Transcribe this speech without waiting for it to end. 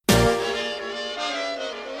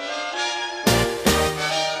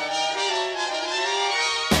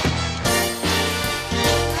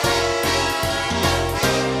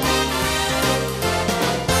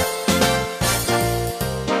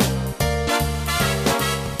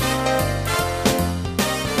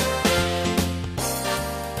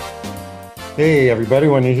Hey, everybody,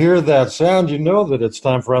 when you hear that sound, you know that it's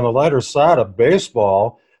time for On the Lighter Side of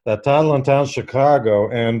Baseball, that title in town,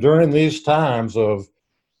 Chicago. And during these times of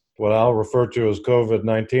what I'll refer to as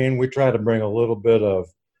COVID-19, we try to bring a little bit of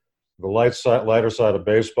the lighter side of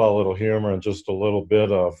baseball, a little humor, and just a little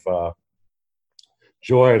bit of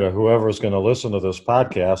joy to whoever's going to listen to this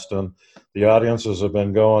podcast. And the audiences have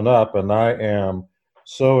been going up, and I am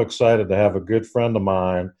so excited to have a good friend of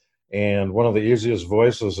mine and one of the easiest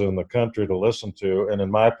voices in the country to listen to, and in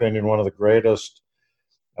my opinion, one of the greatest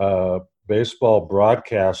baseball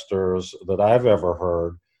broadcasters that I've ever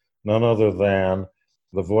heard, none other than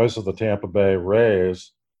the voice of the Tampa Bay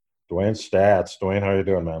Rays, Dewayne Staats. Dewayne, how are you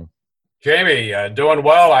doing, man? Jamie, doing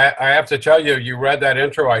well. I have to tell you, you read that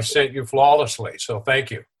intro I sent you flawlessly, so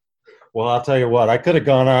thank you. Well, I'll tell you what, I could have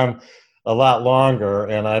gone on a lot longer,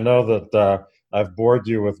 and I know that I've bored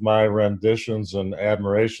you with my renditions and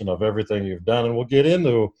admiration of everything you've done, and we'll get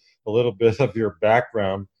into a little bit of your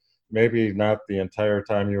background, maybe not the entire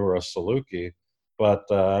time you were a Saluki, but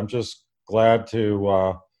I'm just glad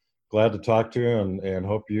to talk to you, and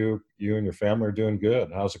hope you and your family are doing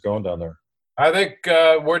good. How's it going down there? I think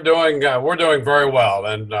we're doing very well,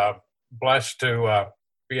 and blessed to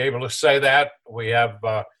be able to say that. We have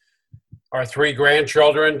our three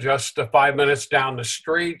grandchildren just 5 minutes down the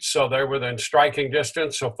street, so they're within striking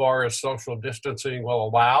distance so far as social distancing will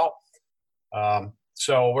allow.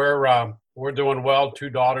 So we're doing well. Two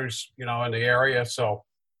daughters, in the area. So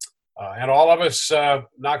and all of us,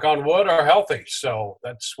 knock on wood, are healthy. So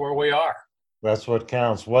that's where we are. That's what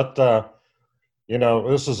counts. This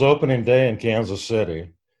is opening day in Kansas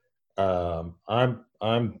City. I'm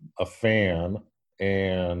a fan,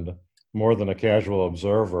 and more than a casual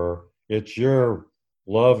observer. It's your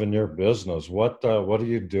love and your business. What are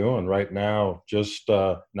you doing right now? Just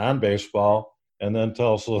non-baseball, and then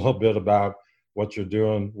tell us a little bit about what you're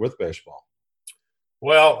doing with baseball.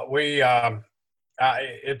 Well,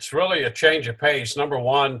 it's really a change of pace. Number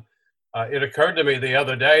one, it occurred to me the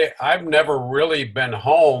other day, I've never really been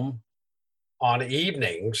home on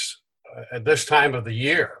evenings at this time of the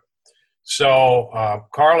year. So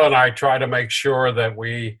Carla and I try to make sure that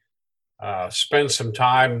we spend some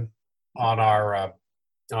time on our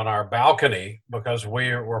balcony, because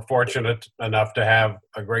we're fortunate enough to have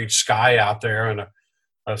a great sky out there and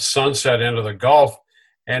a sunset into the Gulf.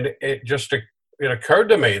 And it occurred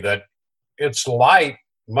to me that it's light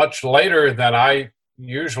much later than I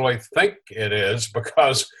usually think it is,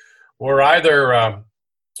 because we're either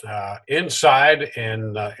inside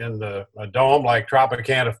in a dome like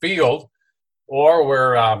Tropicana Field, or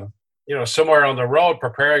we're somewhere on the road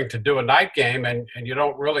preparing to do a night game, and you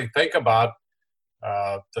don't really think about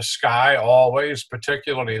the sky always,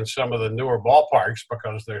 particularly in some of the newer ballparks,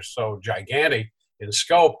 because they're so gigantic in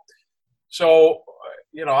scope. So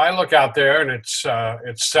I look out there, and it's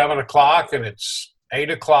 7 o'clock, and it's 8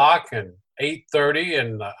 o'clock, and 8:30,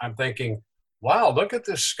 and I'm thinking, wow, look at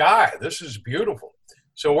this sky. This is beautiful.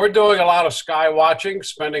 So we're doing a lot of sky watching,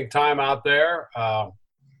 spending time out there,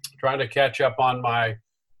 trying to catch up on my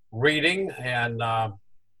reading, and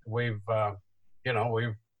we've done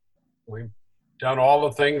all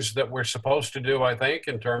the things that we're supposed to do, I think,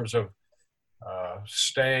 in terms of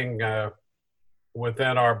staying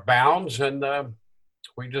within our bounds, and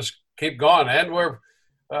we just keep going. And we're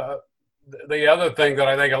the other thing that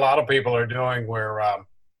I think a lot of people are doing, we're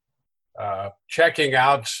checking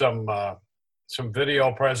out some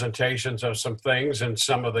video presentations of some things in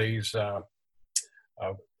some of these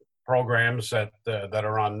programs that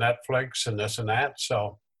are on Netflix and this and that.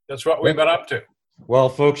 So that's what we've been up to. Well,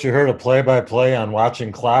 folks, you heard a play-by-play on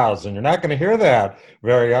watching clouds, and you're not going to hear that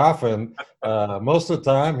very often. Most of the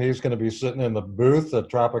time, he's going to be sitting in the booth at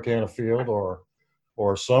Tropicana Field or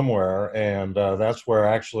somewhere, and that's where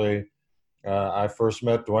actually I first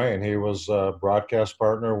met Dewayne. He was a broadcast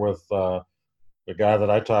partner with the guy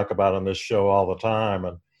that I talk about on this show all the time,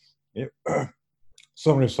 and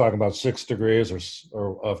somebody's talking about 6 degrees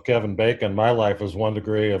or of Kevin Bacon. My life is 1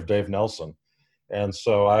 degree of Dave Nelson. And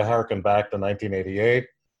so I hearken back to 1988,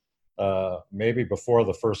 maybe before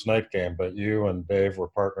the first night game, but you and Dave were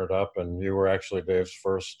partnered up, and you were actually Dave's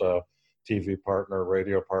first TV partner,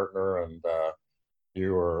 radio partner, and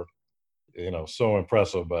you were, so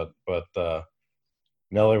impressive. But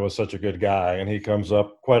Nelly was such a good guy, and he comes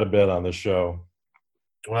up quite a bit on this show.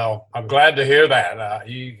 Well, I'm glad to hear that.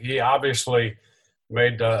 He obviously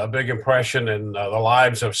made a big impression in the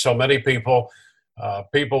lives of so many people.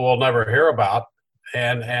 People will never hear about.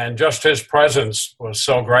 And just his presence was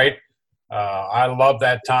so great. I love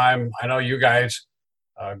that time. I know you guys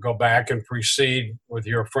go back and precede with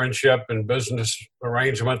your friendship and business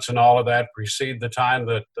arrangements and all of that, precede the time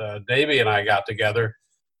that Davey and I got together.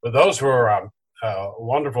 But those were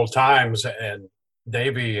wonderful times, and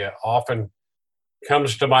Davey often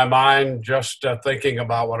comes to my mind just thinking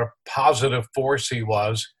about what a positive force he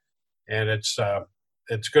was. And it's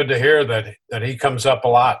good to hear that he comes up a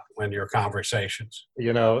lot in your conversations.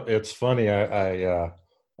 You know, it's funny.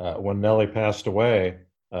 When Nellie passed away,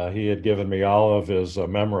 he had given me all of his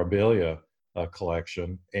memorabilia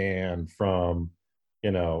collection, and from,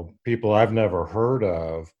 people I've never heard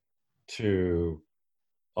of to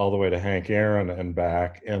all the way to Hank Aaron and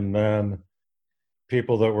back, and then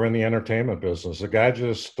people that were in the entertainment business. The guy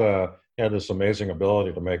just had this amazing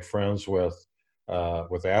ability to make friends with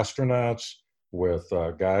astronauts, with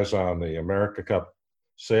guys on the America Cup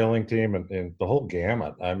sailing team, and the whole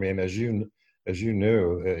gamut. I mean, as you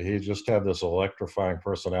knew, he just had this electrifying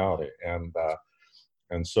personality, and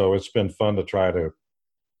so it's been fun to try to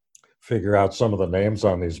figure out some of the names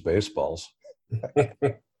on these baseballs.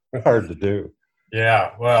 Hard to do.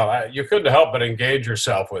 Yeah, well, you couldn't help but engage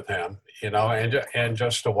yourself with him, and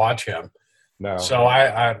just to watch him. No. So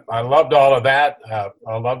I loved all of that.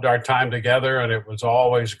 I loved our time together, and it was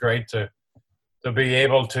always great to be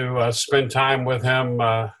able to spend time with him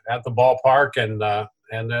at the ballpark, and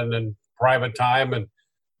then in private time. And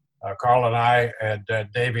Carl and I had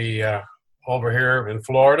Davey over here in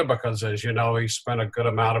Florida because, as you know, he spent a good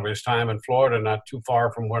amount of his time in Florida, not too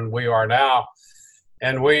far from when we are now.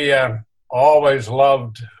 And we always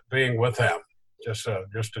loved being with him. Just a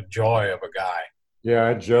joy of a guy. Yeah,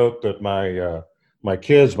 I joke that my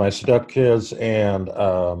kids, my stepkids, and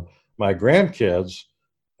my grandkids,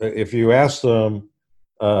 if you ask them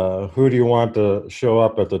who do you want to show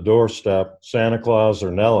up at the doorstep, Santa Claus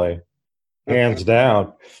or Nellie, hands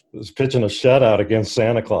down, is pitching a shutout against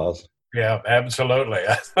Santa Claus. Yeah, absolutely.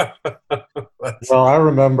 Well, I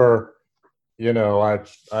remember,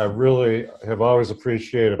 I really have always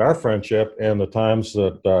appreciated our friendship and the times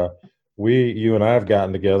that you and I have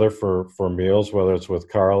gotten together for meals, whether it's with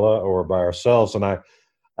Carla or by ourselves. And I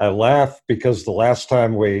laugh because the last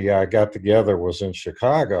time we got together was in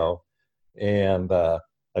Chicago, and I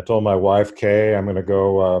told my wife, Kay, I'm going to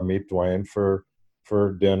go meet Dewayne for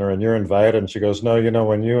dinner, and you're invited. And she goes, no,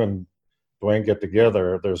 when you and Dewayne get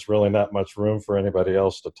together, there's really not much room for anybody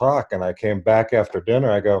else to talk. And I came back after dinner.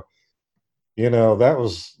 I go, that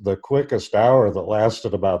was the quickest hour that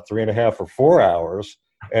lasted about 3.5 or 4 hours.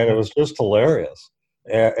 And it was just hilarious,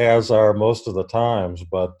 as are most of the times.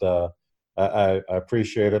 But I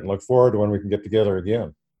appreciate it and look forward to when we can get together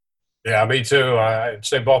again. Yeah, me too. I'd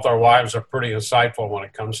say both our wives are pretty insightful when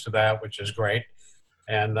it comes to that, which is great.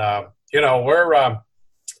 And,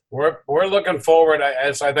 we're looking forward,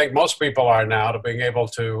 as I think most people are now, to being able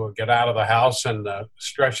to get out of the house and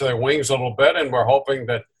stretch their wings a little bit. And we're hoping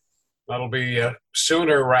that that'll be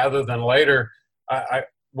sooner rather than later. I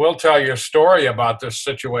will tell you a story about this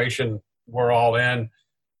situation we're all in.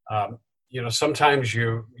 Sometimes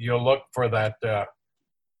you look for that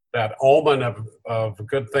omen of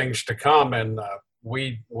good things to come, and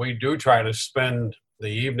we do try to spend the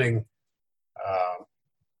evening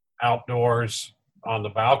outdoors on the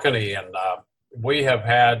balcony, and we have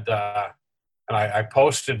had, and I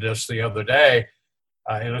posted this the other day,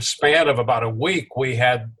 in a span of about a week, we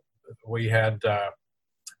had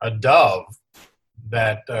a dove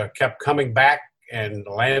that kept coming back and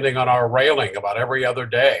landing on our railing about every other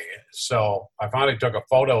day. So I finally took a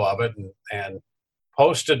photo of it and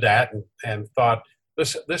posted that, and thought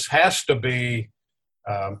this has to be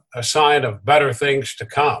a sign of better things to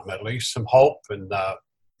come, at least some hope. And the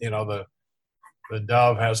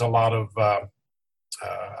dove has a lot of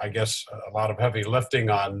I guess a lot of heavy lifting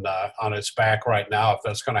on its back right now, if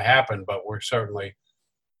that's going to happen. But we're certainly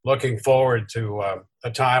looking forward to a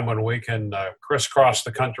time when we can crisscross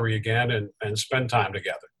the country again and spend time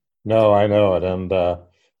together. No, I know it. And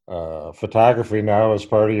photography now is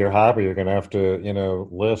part of your hobby. You're going to have to,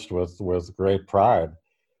 list with great pride.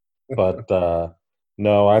 But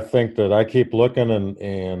no, I think that I keep looking,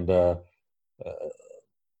 and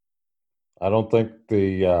I don't think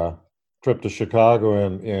the trip to Chicago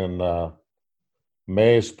in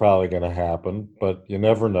May is probably going to happen, but you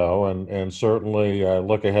never know. And certainly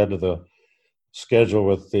look ahead to the schedule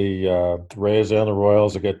with the Rays and the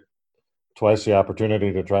Royals to get twice the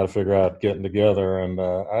opportunity to try to figure out getting together. And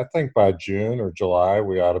I think by June or July,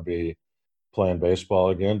 we ought to be playing baseball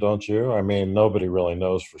again, don't you? I mean, nobody really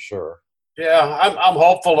knows for sure. Yeah, I'm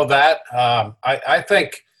hopeful of that. I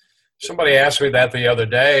think somebody asked me that the other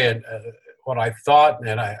day, and what I thought,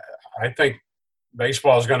 and I think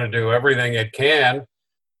baseball is going to do everything it can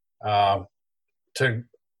to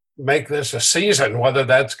make this a season. Whether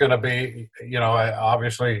that's going to be,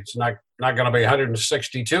 obviously it's not going to be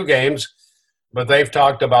 162 games, but they've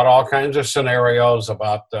talked about all kinds of scenarios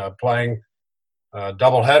about playing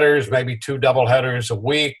double headers, maybe 2 double headers a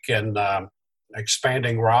week, and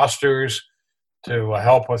expanding rosters to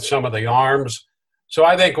help with some of the arms. So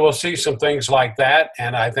I think we'll see some things like that.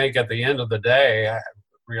 And I think at the end of the day,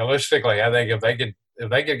 realistically, I think if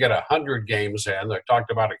they could get 100 games in, they talked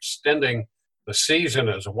about extending the season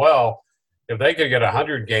as well. If they could get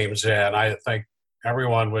 100 games in, I think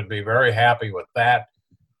everyone would be very happy with that.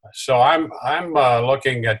 So I'm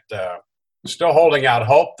looking at still holding out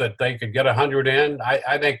hope that they could get 100 in.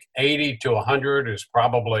 I think 80 to 100 is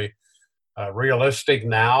probably realistic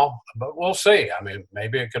now, but we'll see. I mean,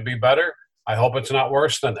 maybe it could be better. I hope it's not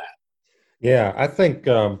worse than that. Yeah, I think,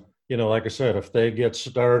 like I said, if they get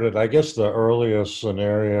started, I guess the earliest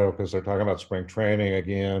scenario, because they're talking about spring training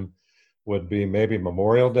again, would be maybe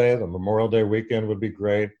Memorial Day. The Memorial Day weekend would be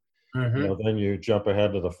great. Mm-hmm. Then you jump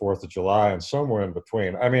ahead to the 4th of July and somewhere in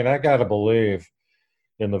between. I mean, I got to believe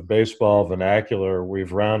in the baseball vernacular,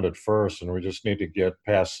 we've rounded first and we just need to get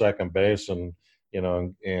past second base and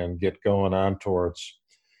get going on towards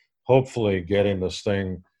hopefully getting this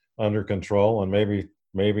thing under control, and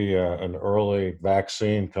maybe an early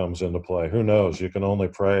vaccine comes into play. Who knows? You can only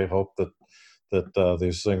pray, hope that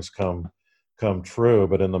these things come true.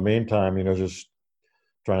 But in the meantime, just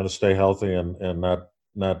trying to stay healthy and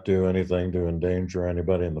not do anything to endanger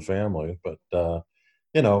anybody in the family. But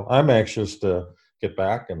I'm anxious to get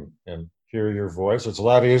back and hear your voice. It's a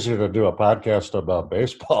lot easier to do a podcast about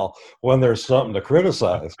baseball when there's something to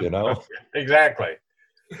criticize. Exactly.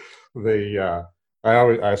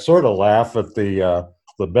 I sort of laugh at the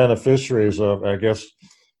beneficiaries of, I guess,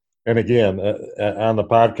 and again on the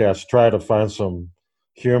podcast try to find some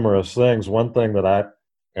humorous things. One thing that I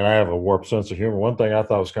have a warped sense of humor. One thing I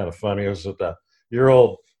thought was kind of funny is that your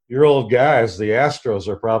old guys, the Astros,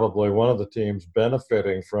 are probably one of the teams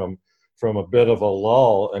benefiting from a bit of a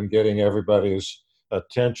lull and getting everybody's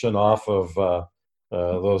attention off of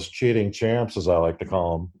those cheating champs, as I like to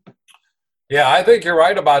call them. Yeah, I think you're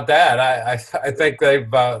right about that. I think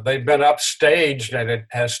they've been upstaged, and it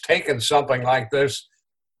has taken something like this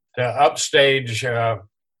to upstage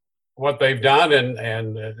what they've done,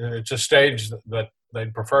 and it's a stage that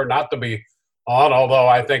they'd prefer not to be on. Although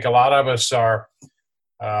I think a lot of us are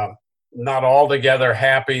not altogether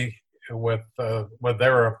happy with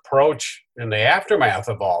their approach in the aftermath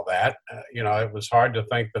of all that. It was hard to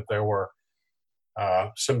think that there were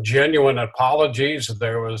some genuine apologies.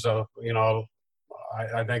 There was I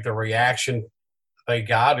think the reaction they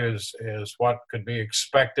got is what could be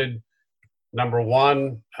expected. Number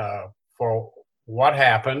one, for what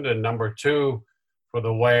happened, and number two, for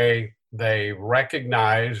the way they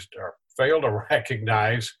recognized or failed to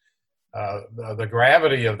recognize the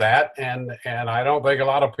gravity of that. And I don't think a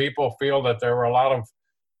lot of people feel that there were a lot of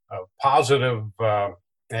positive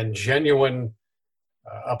and genuine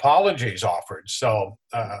apologies offered. So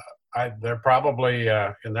they're probably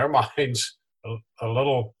in their minds a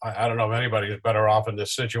little. I don't know if anybody is better off in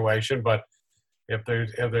this situation, but if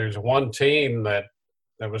there's one team that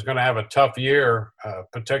was going to have a tough year,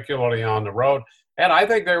 particularly on the road, and I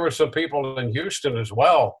think there were some people in Houston as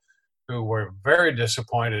well who were very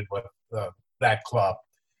disappointed with that club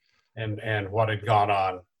and what had gone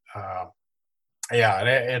on. Yeah,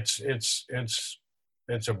 it's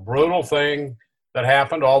a brutal thing that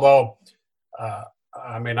happened. Although,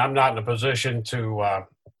 I mean, I'm not in a position to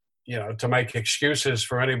make excuses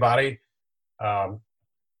for anybody.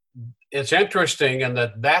 It's interesting in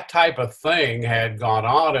that type of thing had gone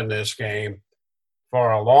on in this game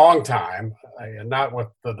for a long time, and not with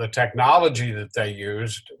the technology that they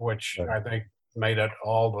used, which I think made it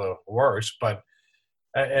all the worse. But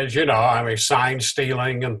as you know, I mean, sign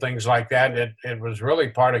stealing and things like that, it was really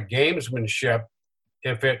part of gamesmanship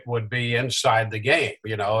if it would be inside the game.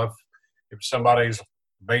 If somebody's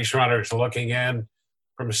base runner is looking in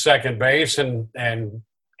from second base and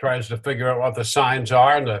tries to figure out what the signs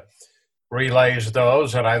are and the relays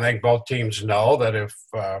those, and I think both teams know that if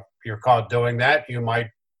you're caught doing that, you might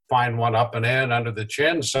find one up and in under the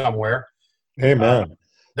chin somewhere. Amen.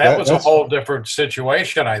 That was a whole different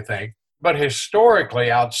situation, I think. But historically,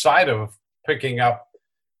 outside of picking up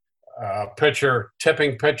pitcher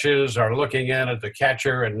tipping pitches or looking in at the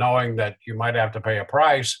catcher and knowing that you might have to pay a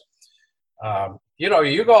price, you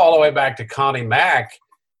go all the way back to Connie Mack.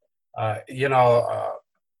 That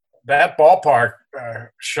ballpark,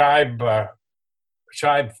 Scheib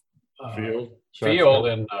Field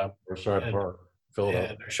in Scheib Park,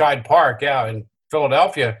 Philadelphia. Scheid Park, yeah, in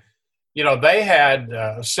Philadelphia. they had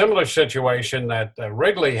a similar situation that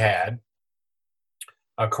Wrigley had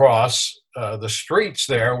across the streets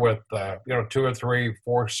there with, 2 or 3,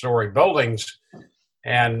 4-story buildings.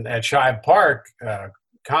 And at Shibe Park,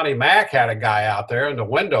 Connie Mack had a guy out there in the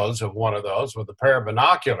windows of one of those with a pair of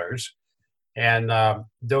binoculars and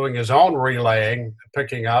doing his own relaying,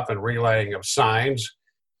 picking up and relaying of signs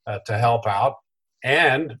to help out.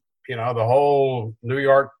 And, the whole New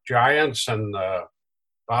York Giants and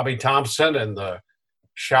Bobby Thompson and the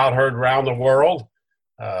shout heard around the world.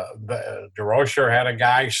 DeRocher had a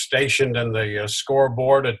guy stationed in the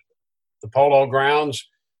scoreboard at the Polo Grounds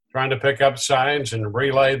trying to pick up signs and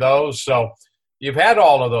relay those. So you've had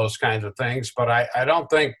all of those kinds of things, but I don't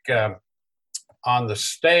think on the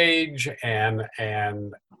stage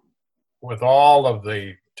and with all of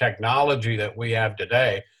the technology that we have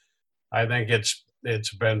today, I think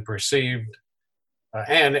it's been perceived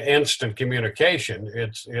and instant communication.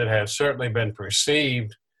 It has certainly been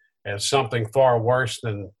perceived as something far worse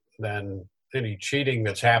than any cheating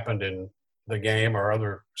that's happened in the game or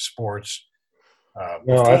other sports.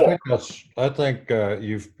 Well, I think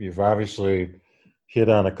you've obviously hit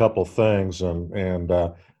on a couple things, and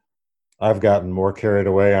I've gotten more carried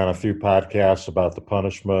away on a few podcasts about the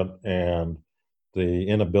punishment and the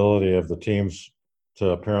inability of the teams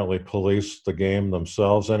to apparently police the game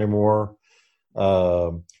themselves anymore.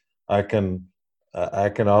 I can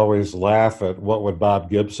always laugh at what would Bob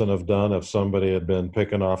Gibson have done if somebody had been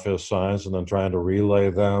picking off his signs and then trying to relay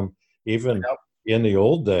them, even in the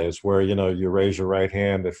old days where, you raise your right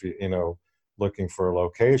hand if you looking for a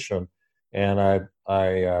location. And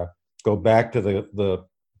I go back to the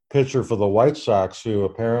pitcher for the White Sox who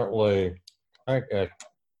apparently, I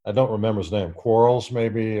don't remember his name, Quarles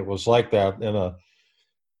maybe. It was like that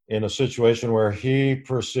in a situation where he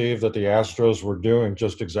perceived that the Astros were doing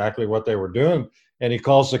just exactly what they were doing, and he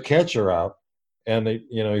calls the catcher out, and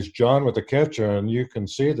he's jawing with the catcher, and you can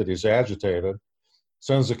see that he's agitated,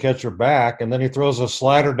 sends the catcher back, and then he throws a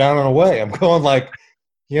slider down and away. I'm going like,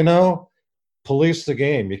 police the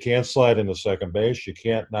game. You can't slide into second base. You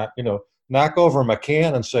can't knock over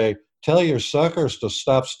McCann and say, tell your suckers to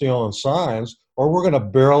stop stealing signs or we're going to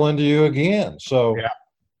barrel into you again. So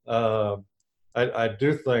I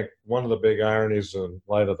do think one of the big ironies in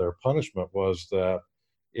light of their punishment was that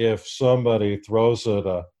if somebody throws at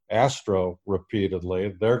a Astro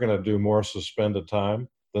repeatedly, they're going to do more suspended time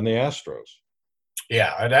than the Astros.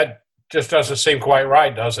 Yeah, and that just doesn't seem quite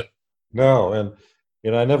right, does it? No,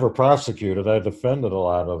 and I never prosecuted. I defended a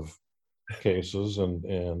lot of cases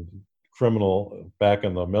and criminal back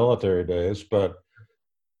in the military days, but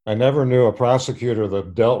I never knew a prosecutor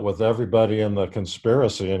that dealt with everybody in the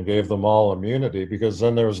conspiracy and gave them all immunity, because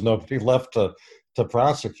then there was nobody left to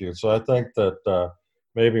prosecute. So I think that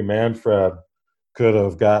maybe Manfred could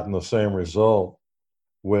have gotten the same result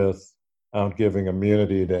without giving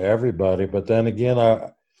immunity to everybody. But then again,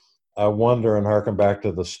 I wonder, and harken back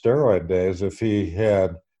to the steroid days, if he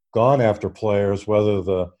had gone after players, whether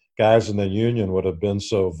the guys in the union would have been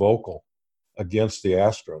so vocal against the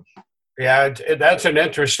Astros. Yeah, that's an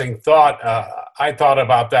interesting thought. I thought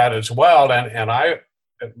about that as well, and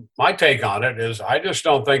my take on it is I just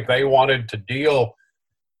don't think they wanted to deal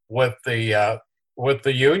with the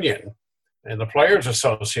union and the Players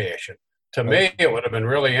Association. To me, it would have been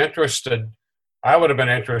really interested. I would have been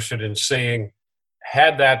interested in seeing,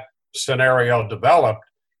 had that scenario developed,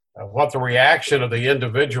 what the reaction of the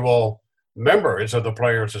individual members of the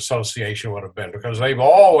Players Association would have been, because they've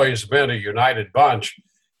always been a united bunch.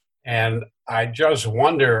 And I just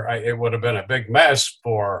wonder, it would have been a big mess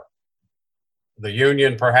for the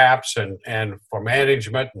union perhaps, and for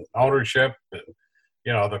management and ownership and,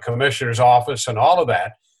 the commissioner's office and all of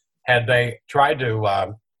that, had they tried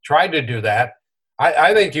to do that.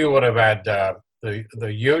 I think you would have had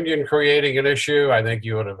the union creating an issue. I think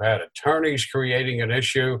you would have had attorneys creating an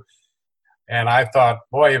issue. And I thought,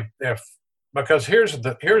 boy, because here's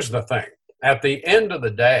the thing. At the end of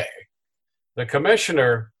the day, the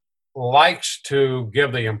commissioner likes to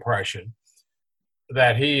give the impression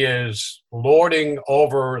that he is lording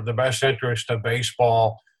over the best interest of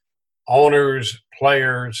baseball, owners,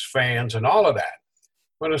 players, fans, and all of that.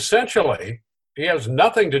 But essentially, he has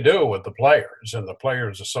nothing to do with the players and the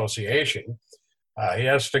Players Association. He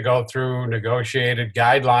has to go through negotiated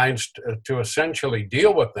guidelines to essentially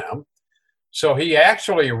deal with them. So he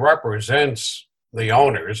actually represents the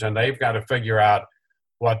owners, and they've got to figure out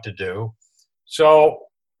what to do. So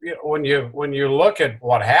when you look at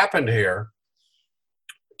what happened here,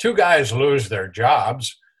 two guys lose their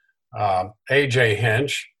jobs, A.J.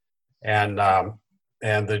 Hinch and the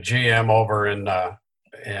GM over in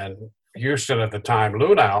Houston at the time,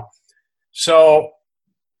 Lunau. So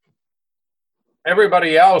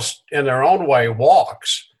everybody else in their own way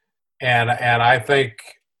walks. And I think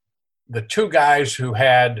the two guys who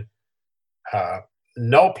had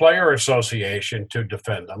no player association to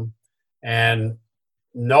defend them, and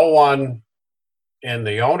no one in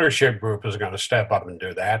the ownership group is going to step up and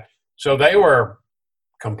do that. So they were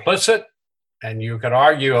complicit, and you could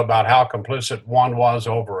argue about how complicit one was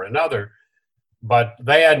over another, but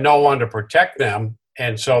they had no one to protect them.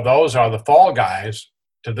 And so those are the fall guys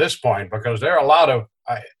to this point, because there are a lot of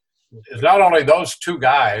it's not only those two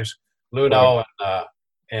guys, Luno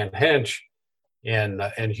and Hinch in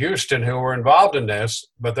Houston, who were involved in this,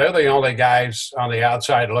 but they're the only guys on the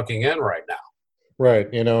outside looking in right now. Right.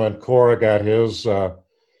 And Cora got his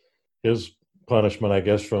punishment, I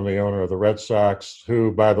guess, from the owner of the Red Sox,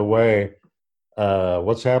 who, by the way,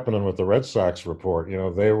 what's happening with the Red Sox report?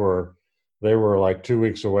 They were like 2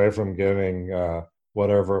 weeks away from getting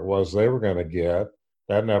whatever it was they were going to get.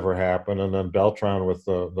 That never happened. And then Beltran with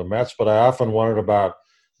the Mets. But I often wondered about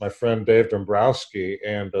my friend Dave Dombrowski,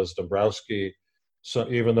 and does Dombrowski, so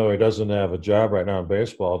even though he doesn't have a job right now in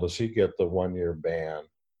baseball, does he get the 1-year ban,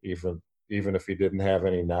 even if he didn't have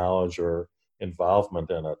any knowledge or involvement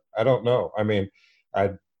in it? I don't know. I mean,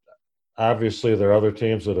 obviously there are other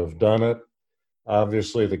teams that have done it.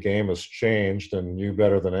 Obviously the game has changed, and you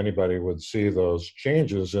better than anybody would see those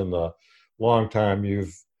changes in the long time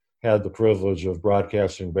you've had the privilege of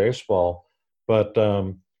broadcasting baseball. But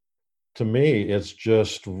to me, it's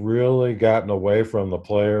just really gotten away from the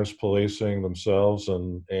players policing themselves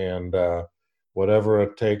and whatever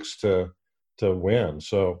it takes to win.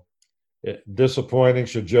 So disappointing.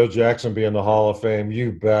 Should Joe Jackson be in the Hall of Fame?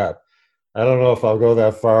 You bet. I don't know if I'll go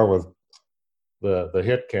that far with the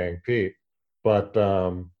hit king, Pete, but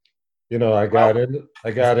I got into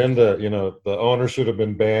the owner should have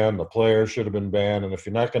been banned, the players should have been banned, and if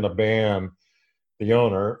you're not going to ban the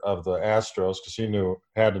owner of the Astros, because he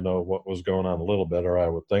had to know what was going on a little bit, or I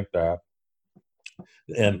would think that.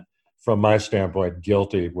 And from my standpoint,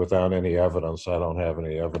 guilty without any evidence. I don't have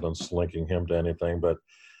any evidence linking him to anything, but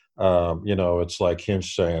it's like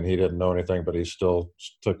Hinch saying he didn't know anything, but he still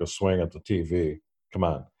took a swing at the TV. Come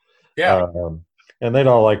on. Yeah. And they'd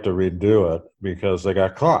all like to redo it because they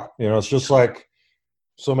got caught. It's just like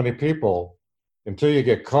so many people, until you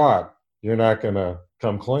get caught, you're not going to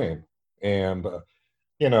come clean. And,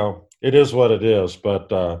 it is what it is.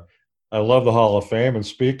 But I love the Hall of Fame. And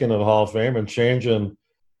speaking of the Hall of Fame and changing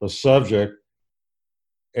the subject,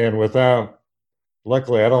 and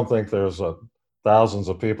luckily, I don't think there's thousands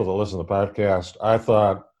of people that listen to the podcast. I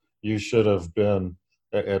thought you should have been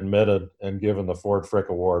admitted and given the Ford Frick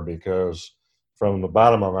Award, because from the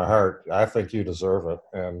bottom of my heart, I think you deserve it.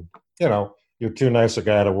 And, you're too nice a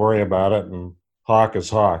guy to worry about it, and Hawk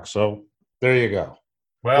is Hawk. So there you go.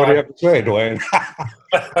 Well, what do you have to say, Dewayne?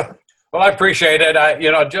 Well, I appreciate it.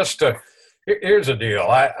 Here's the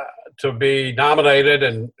deal. To be nominated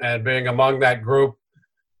and being among that group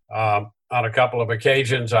on a couple of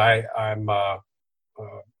occasions, I'm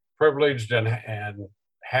privileged and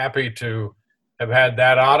happy to have had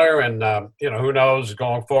that honor. And who knows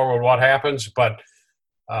going forward what happens. But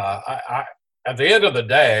at the end of the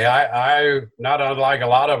day, I not unlike a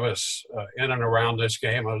lot of us in and around this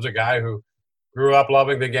game, I was a guy who grew up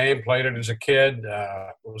loving the game, played it as a kid,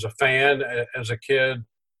 was a fan as a kid,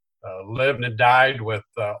 lived and died with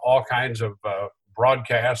all kinds of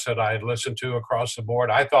broadcasts that I had listened to across the board.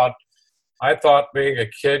 I thought being a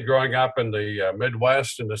kid growing up in the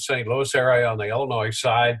Midwest, in the St. Louis area on the Illinois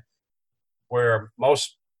side, where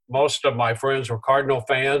most of my friends were Cardinal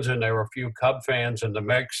fans and there were a few Cub fans in the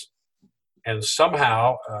mix. And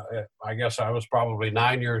somehow, I guess I was probably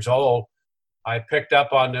 9 years old, I picked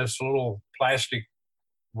up on this little plastic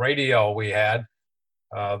radio we had.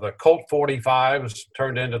 The Colt 45s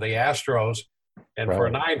turned into the Astros. And Right. For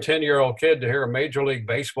a 9-10-year-old kid to hear a Major League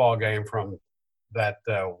Baseball game from that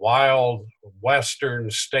wild western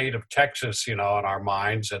state of Texas, in our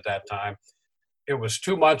minds at that time, it was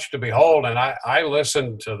too much to behold. And I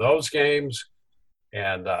listened to those games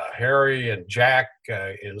and Harry and Jack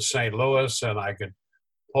in St. Louis, and I could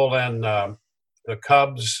pull in the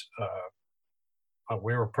Cubs.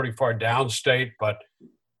 We were pretty far downstate,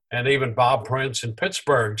 and even Bob Prince in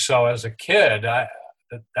Pittsburgh. So as a kid,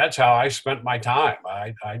 that's how I spent my time.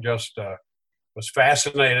 I just was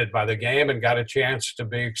fascinated by the game and got a chance to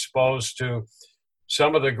be exposed to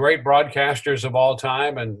some of the great broadcasters of all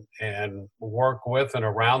time and work with and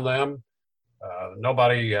around them.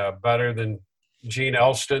 Nobody better than Gene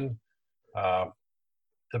Elston,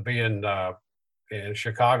 to be in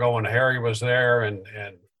Chicago when Harry was there and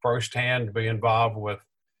firsthand to be involved with,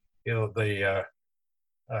 the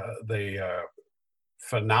the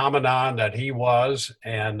phenomenon that he was,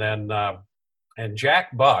 and then and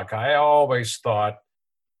Jack Buck. I always thought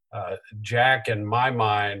Jack, in my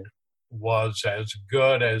mind, was as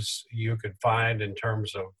good as you could find in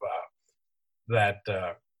terms of that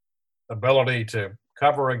ability to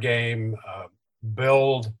cover a game,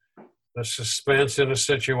 build the suspense in a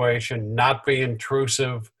situation, not be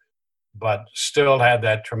intrusive, but still had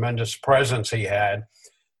that tremendous presence he had.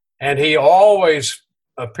 And he always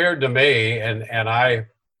appeared to me, and I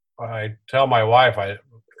tell my wife, I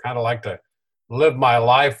kind of like to live my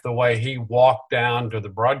life the way he walked down to the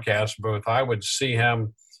broadcast booth. I would see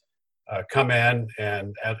him come in,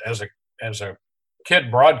 and as a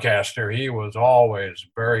kid broadcaster, he was always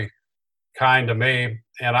very kind to me.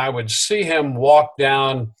 And I would see him walk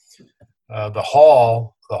down the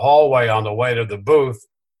hallway on the way to the booth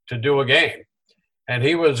to do a game. And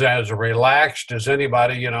he was as relaxed as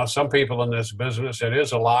anybody. You know, some people in this business, it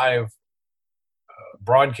is a live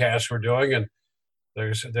broadcast we're doing, and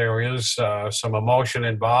there is some emotion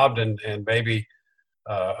involved, and maybe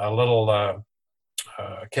a little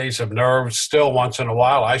case of nerves still once in a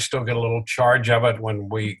while. I still get a little charge of it when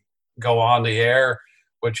we go on the air,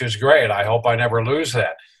 which is great. I hope I never lose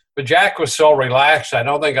that. But Jack was so relaxed. I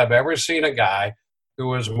don't think I've ever seen a guy who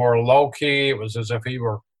was more low-key. It was as if he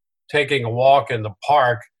were taking a walk in the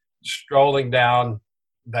park, strolling down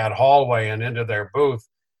that hallway and into their booth.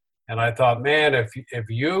 And I thought, man, if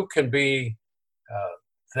you can be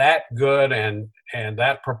that good and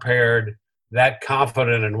that prepared, that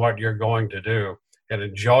confident in what you're going to do and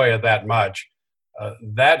enjoy it that much,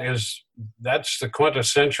 that's the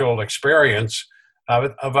quintessential experience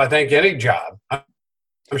of I think any job.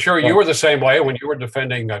 I'm sure you were the same way when you were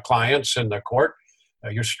defending clients in the court.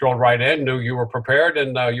 You strolled right in, knew you were prepared,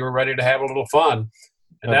 and you were ready to have a little fun.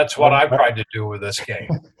 And that's what I've tried to do with this game.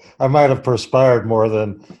 I might have perspired more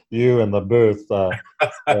than you in the booth,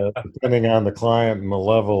 depending on the client and the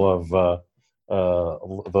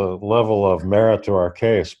level of merit to our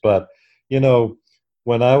case. But you know,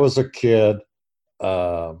 when I was a kid,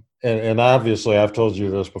 and obviously I've told you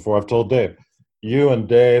this before, I've told Dave, you and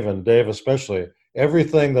Dave especially,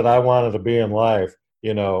 everything that I wanted to be in life,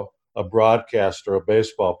 you know, a broadcaster, a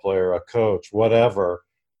baseball player, a coach, whatever,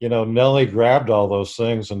 you know, Nellie grabbed all those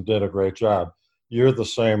things and did a great job. You're the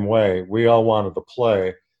same way. We all wanted to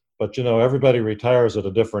play, but, you know, everybody retires at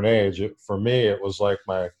a different age. For me, it was like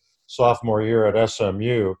my sophomore year at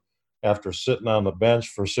SMU after sitting on the bench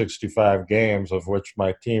for 65 games, of which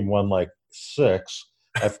my team won like 6.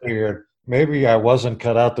 I figured maybe I wasn't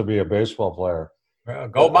cut out to be a baseball player.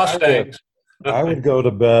 Go Mustangs. I would go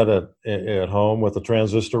to bed at home with a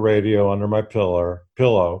transistor radio under my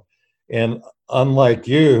pillow. And unlike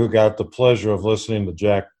you, who got the pleasure of listening to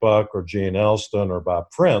Jack Buck or Gene Elston or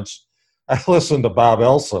Bob Prince, I listened to Bob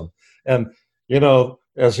Elson. And, you know,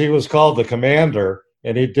 as he was called the commander,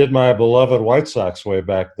 and he did my beloved White Sox way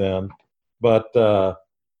back then. But boy,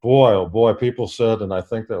 oh boy, people said, and I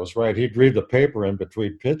think that was right, he'd read the paper in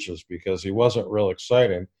between pitches because he wasn't real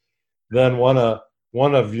exciting. Then one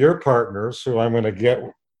of your partners, who I'm going to get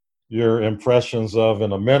your impressions of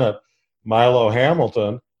in a minute, Milo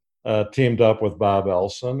Hamilton, teamed up with Bob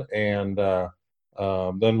Elson, and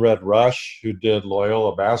then Red Rush, who did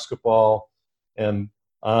Loyola basketball, and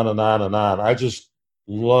on and on and on. I just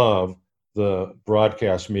love the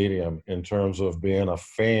broadcast medium in terms of being a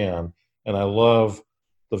fan, and I love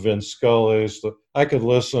the Vince Scullys. I could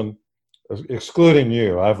listen, excluding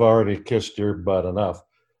you, I've already kissed your butt enough.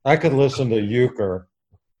 I could listen to Euchre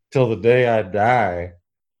till the day I die.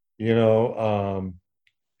 You know,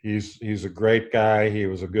 he's a great guy. He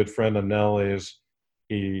was a good friend of Nellie's.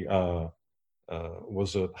 He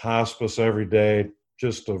was at hospice every day,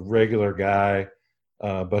 just a regular guy.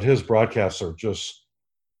 But his broadcasts are just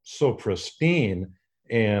so pristine.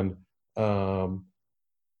 And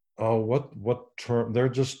what term? They're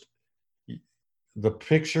just, the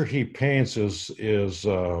picture he paints is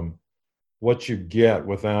what you get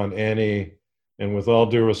without any. And with all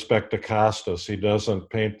due respect to Costas, he doesn't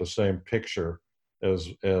paint the same picture as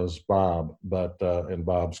Bob, but and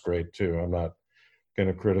Bob's great too. I'm not going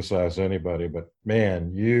to criticize anybody, but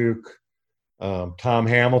man, Tom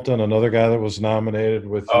Hamilton, another guy that was nominated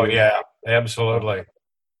with you. Oh yeah, absolutely.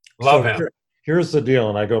 Love him. Here's the deal,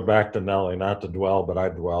 and I go back to Nellie, not to dwell, but I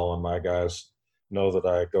dwell, and my guys know that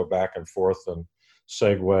I go back and forth and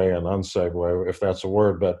segue and unsegue, if that's a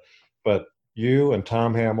word, but you and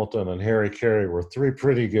Tom Hamilton and Harry Carey were 3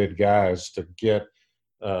 pretty good guys to get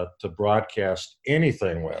to broadcast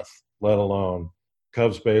anything with, let alone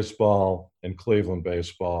Cubs baseball and Cleveland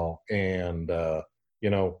baseball. And, you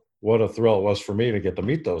know, what a thrill it was for me to get to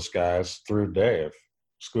meet those guys through Dave.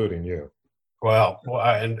 excluding you. Well,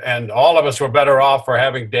 and all of us were better off for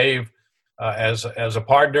having Dave as a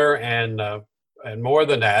partner, and more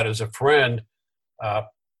than that, as a friend. I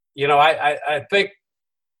think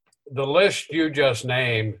the list you just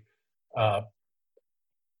named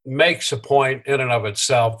makes a point in and of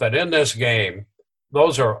itself that in this game,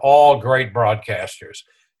 those are all great broadcasters.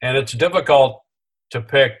 And it's difficult to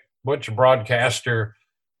pick which broadcaster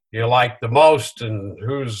you like the most and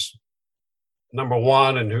who's number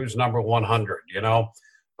one and who's number 100,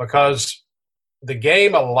 because the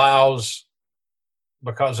game allows,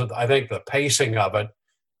 because of, I think, the pacing of it,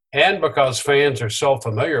 and because fans are so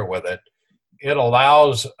familiar with it, it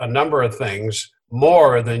allows a number of things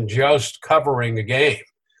more than just covering a game.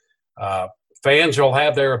 Fans will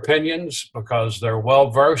have their opinions because they're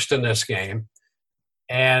well-versed in this game.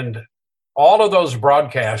 And all of those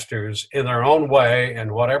broadcasters, in their own way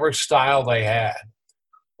and whatever style they had,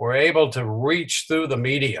 were able to reach through the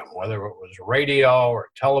medium, whether it was radio or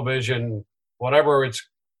television, whatever it's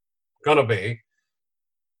going to be,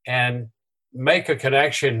 and make a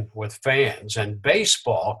connection with fans. And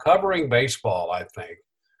baseball, covering baseball, I think,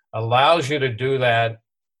 allows you to do that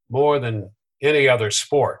more than any other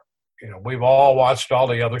sport. We've all watched all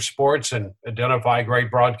the other sports and identify great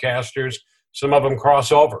broadcasters. Some of them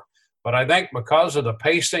cross over. But I think because of the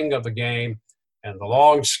pacing of the game and the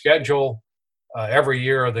long schedule every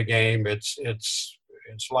year of the game, it's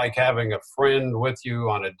like having a friend with you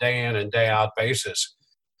on a day in and day out basis.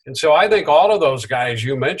 And so I think all of those guys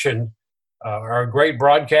you mentioned are great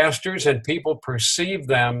broadcasters, and people perceive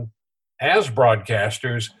them as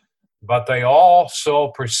broadcasters, but they also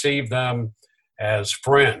perceive them as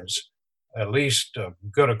friends, at least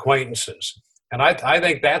good acquaintances. And I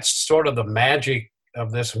think that's sort of the magic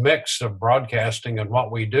of this mix of broadcasting and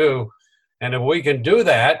what we do. And if we can do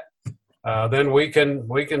that, then we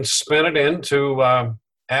can spin it into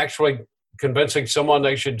actually convincing someone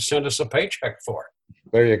they should send us a paycheck for it.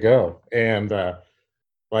 There you go. And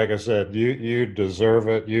like I said, you deserve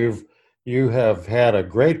it. You have had a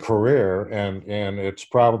great career, and it's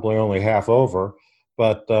probably only half over.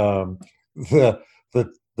 But the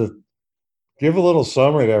give a little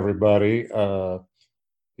summary to everybody.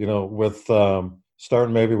 With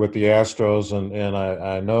starting maybe with the Astros, and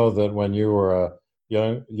I know that when you were a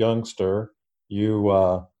youngster,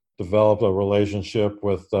 you developed a relationship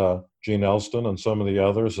with Gene Elston and some of the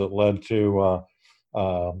others that led to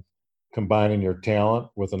combining your talent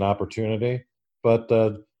with an opportunity. But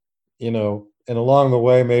and along the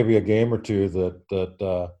way, maybe a game or two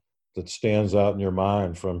that stands out in your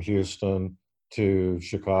mind, from Houston to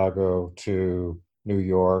Chicago to New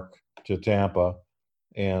York to Tampa.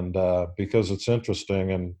 And because it's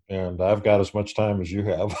interesting, and I've got as much time as you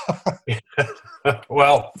have.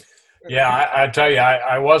 Well, yeah, I tell you,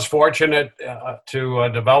 I was fortunate to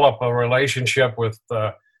develop a relationship with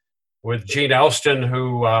Gene Elston,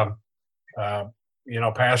 who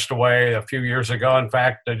passed away a few years ago. In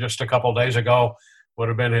fact, just a couple of days ago would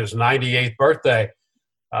have been his 98th birthday.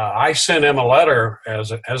 I sent him a letter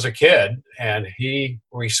as a kid, and he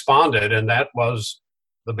responded, and that was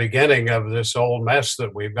the beginning of this old mess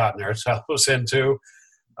that we've gotten ourselves into.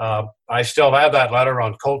 I still have that letter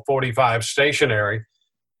on Colt 45 stationery.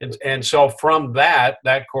 And so from that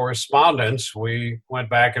correspondence, we went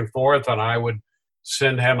back and forth, and I would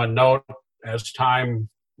send him a note as time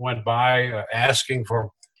went by, asking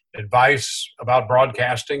for advice about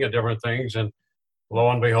broadcasting and different things. And lo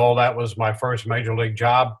and behold, that was my first major league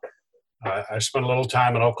job. I spent a little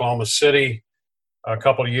time in Oklahoma City, a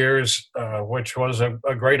couple of years, which was a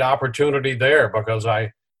great opportunity there, because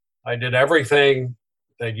I did everything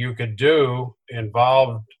that you could do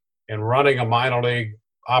involved in running a minor league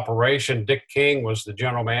operation. Dick King was the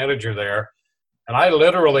general manager there. And I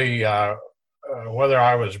literally, whether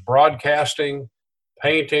I was broadcasting,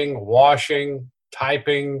 painting, washing,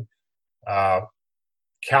 typing,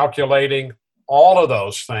 calculating, all of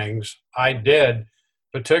those things I did,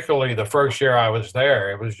 particularly the first year I was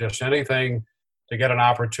there. It was just anything to get an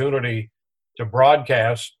opportunity to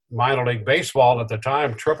broadcast minor league baseball, at the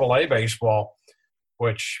time AAA baseball,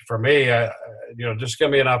 which for me, just give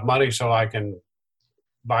me enough money so I can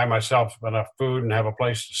buy myself enough food and have a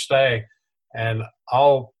place to stay, and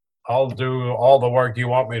I'll do all the work you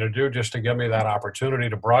want me to do just to give me that opportunity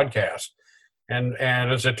to broadcast. And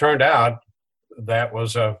as it turned out, that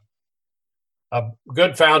was a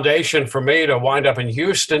good foundation for me to wind up in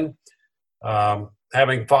Houston.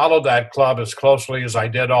 Having followed that club as closely as I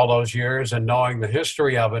did all those years, and knowing the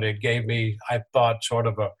history of it, it gave me, I thought, sort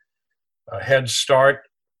of a head start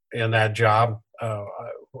in that job.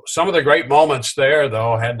 Some of the great moments there,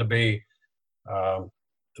 though, had to be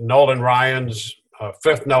Nolan Ryan's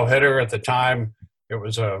fifth no-hitter at the time. It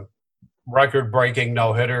was a record-breaking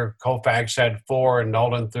no-hitter. Koufax had 4, and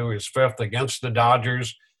Nolan threw his 5th against the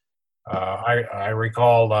Dodgers. I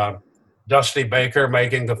recall Dusty Baker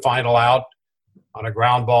making the final out on a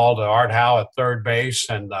ground ball to Art Howe at third base,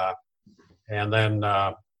 and then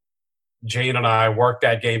Gene and I worked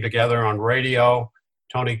that game together on radio.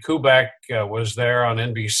 Tony Kubek was there on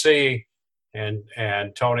NBC,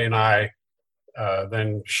 and Tony and I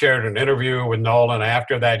then shared an interview with Nolan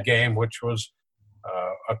after that game, which was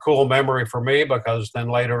a cool memory for me, because then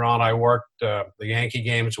later on I worked the Yankee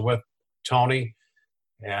games with Tony,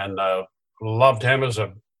 and loved him as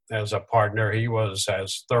a partner. He was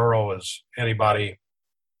as thorough as anybody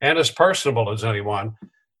and as personable as anyone.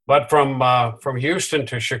 But from Houston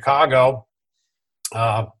to Chicago,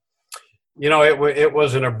 it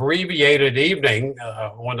was an abbreviated evening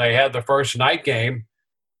when they had the first night game,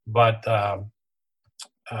 but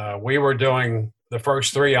we were doing the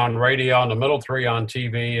first 3 on radio and the middle 3 on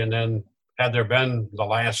TV, and then had there been the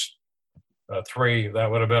last 3,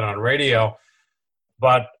 that would have been on radio.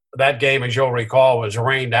 But that game, as you'll recall, was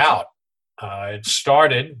rained out. It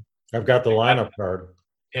started. I've got the lineup card.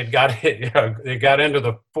 It got into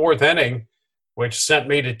the 4th inning, which sent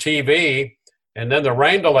me to TV, and then the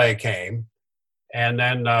rain delay came, and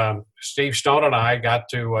then Steve Stone and I got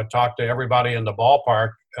to talk to everybody in the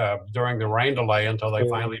ballpark during the rain delay until they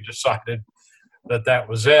finally decided that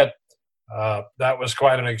was it. That was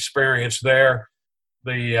quite an experience there.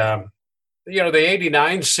 The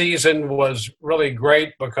 89 season was really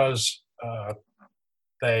great because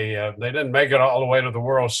they didn't make it all the way to the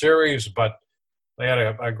World Series, but they had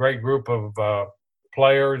a great group of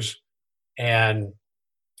players, and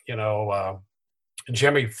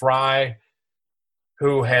Jimmy Fry,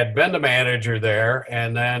 who had been the manager there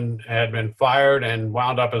and then had been fired and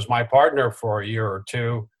wound up as my partner for a year or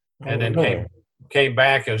 2, and then came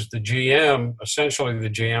back as the GM, essentially the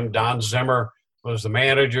GM. Don Zimmer was the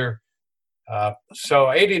manager.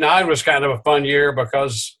 So 89 was kind of a fun year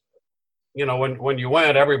because, when you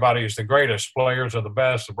win, everybody's the greatest. Players are the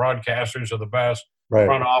best. The broadcasters are the best. Right.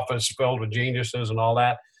 Front office filled with geniuses and all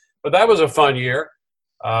that. But that was a fun year.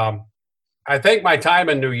 I think my time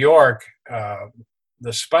in New York,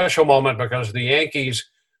 the special moment, because the Yankees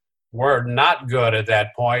were not good at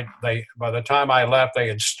that point. By the time I left, they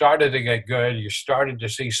had started to get good. You started to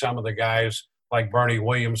see some of the guys like Bernie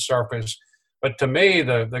Williams surface. But to me,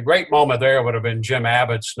 the great moment there would have been Jim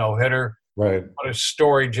Abbott's no-hitter. Right. What a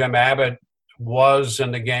story Jim Abbott was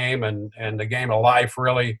in the game and the game of life,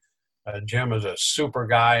 really. Jim is a super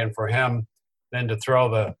guy, and for him then to throw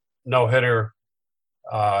the no-hitter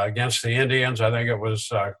against the Indians, I think it was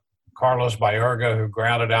Carlos Baerga who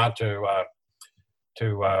grounded out to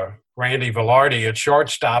Randy Velarde at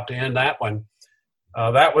shortstop to end that one.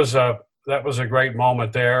 That was a great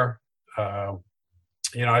moment there.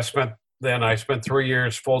 I spent 3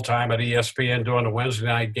 years full time at ESPN doing the Wednesday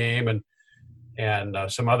night game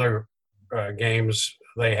and some other games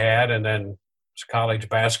they had, and then college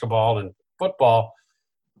basketball and football.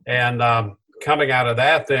 And coming out of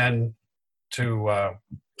that, then to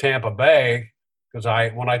Tampa Bay, because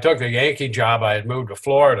when I took the Yankee job, I had moved to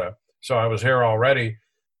Florida, so I was here already.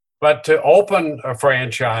 But to open a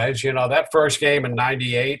franchise, that first game in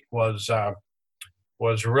 '98 was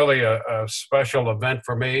really a special event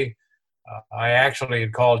for me. I actually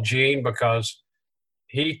had called Gene because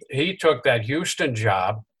he took that Houston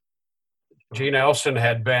job. Gene Elson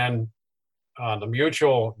had been on the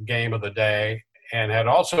Mutual game of the day and had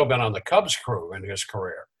also been on the Cubs crew in his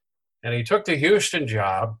career. And he took the Houston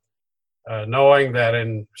job knowing that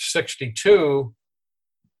in '62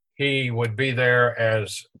 he would be there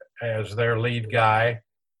as their lead guy.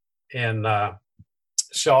 And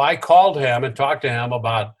so I called him and talked to him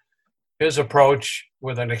about his approach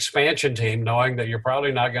with an expansion team, knowing that you're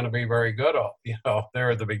probably not going to be very good,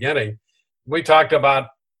 there at the beginning. We talked about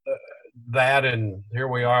that, and here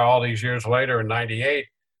we are all these years later in '98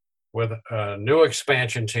 with a new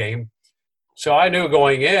expansion team. So I knew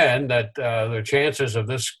going in that the chances of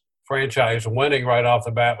this franchise winning right off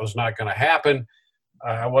the bat was not going to happen.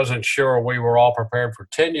 I wasn't sure we were all prepared for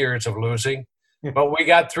 10 years of losing, but we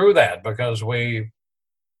got through that because we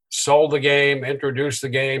sold the game, introduced the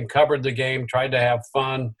game, covered the game, tried to have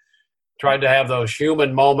fun, tried to have those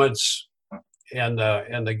human moments in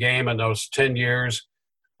the game in those 10 years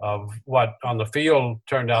of what on the field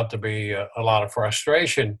turned out to be a lot of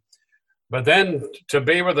frustration. But then to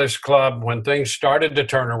be with this club when things started to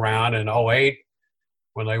turn around in '08,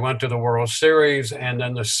 when they went to the World Series, and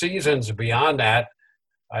then the seasons beyond that,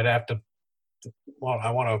 I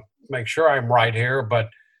want to make sure I'm right here, but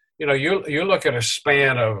you look at a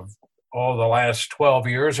span of the last 12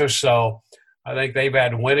 years or so. I think they've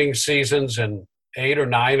had winning seasons in 8 or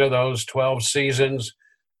 9 of those 12 seasons.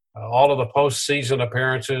 All of the postseason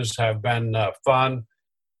appearances have been fun.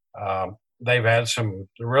 They've had some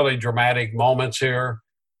really dramatic moments here.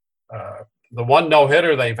 The one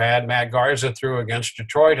no-hitter they've had, Matt Garza threw against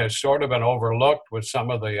Detroit, has sort of been overlooked with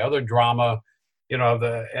some of the other drama,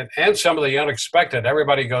 and some of the unexpected.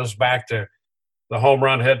 Everybody goes back to the home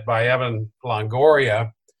run hit by Evan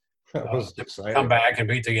Longoria. That was exciting. Come back and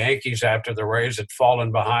beat the Yankees after the Rays had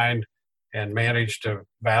fallen behind and managed to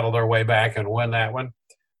battle their way back and win that one.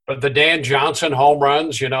 But the Dan Johnson home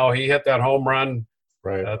runs, he hit that home run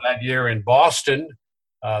that year in Boston.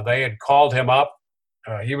 They had called him up.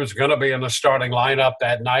 He was going to be in the starting lineup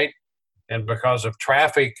that night, and because of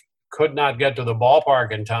traffic, could not get to the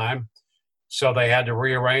ballpark in time. So they had to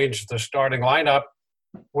rearrange the starting lineup,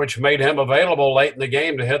 which made him available late in the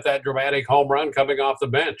game to hit that dramatic home run coming off the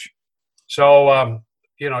bench. So,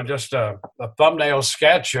 just a thumbnail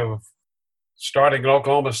sketch of starting in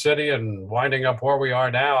Oklahoma City and winding up where we are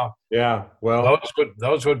now. Yeah, well,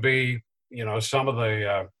 those would be, some of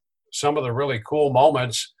the really cool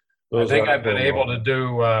moments. I think I've been able to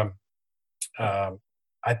do,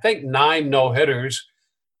 I think 9 no-hitters,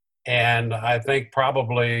 and I think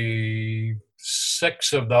probably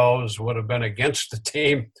 6 of those would have been against the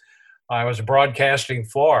team I was broadcasting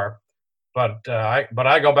for. But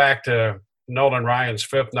I go back to Nolan Ryan's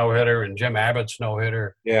 5th no-hitter and Jim Abbott's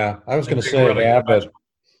no-hitter. Yeah, I was going to say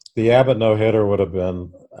the Abbott no-hitter would have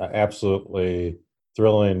been absolutely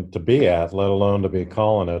thrilling to be at, let alone to be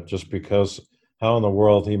calling it, just because how in the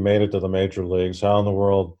world he made it to the major leagues, how in the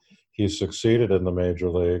world he succeeded in the major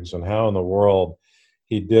leagues, and how in the world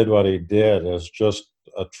he did what he did is just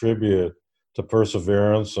a tribute to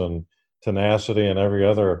perseverance and tenacity and every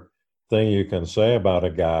other thing you can say about a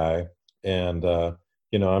guy. And,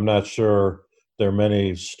 I'm not sure there are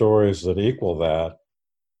many stories that equal that.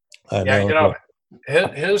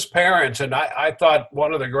 His parents, and I thought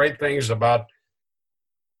one of the great things about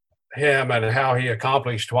him and how he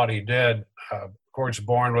accomplished what he did, of course,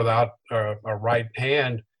 born without a right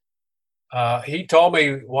hand. He told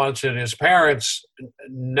me once that his parents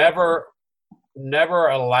never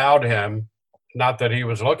allowed him, not that he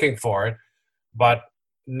was looking for it, but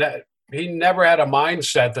he never had a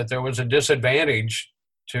mindset that there was a disadvantage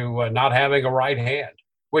to not having a right hand,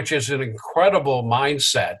 which is an incredible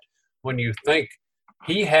mindset when you think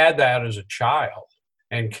he had that as a child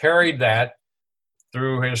and carried that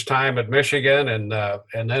through his time at Michigan and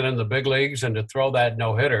then in the big leagues, and to throw that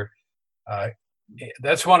no-hitter.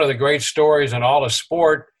 That's one of the great stories in all of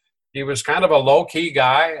sport. He was kind of a low-key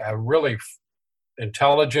guy, a really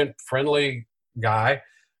intelligent, friendly guy,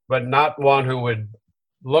 but not one who would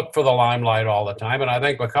look for the limelight all the time. And I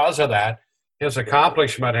think because of that, his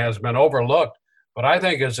accomplishment has been overlooked. But I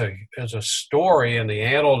think as a story in the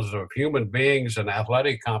annals of human beings and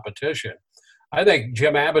athletic competition, I think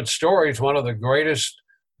Jim Abbott's story is one of the greatest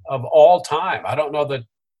of all time. I don't know that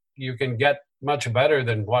you can get much better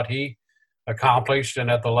than what he accomplished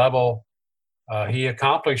and at the level he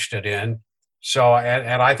accomplished it in. So,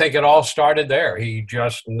 and I think it all started there. He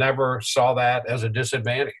just never saw that as a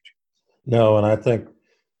disadvantage. No, and I think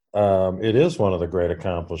it is one of the great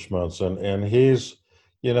accomplishments. And he's,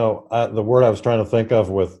 the word I was trying to think of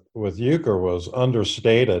with Euchre was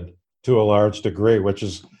understated to a large degree, which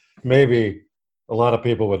is maybe a lot of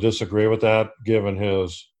people would disagree with that, given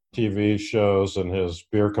his TV shows and his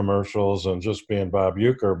beer commercials and just being Bob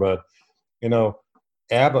Euchre. But,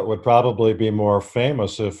 Abbott would probably be more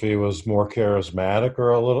famous if he was more charismatic or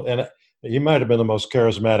a little, and he might have been the most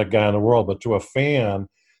charismatic guy in the world, but to a fan,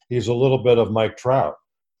 he's a little bit of Mike Trout.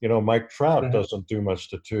 Mike Trout doesn't do much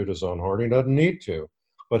to toot his own horn. He doesn't need to.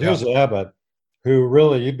 But here's Abbott, who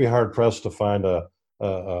really, you'd be hard-pressed to find a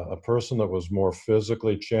person that was more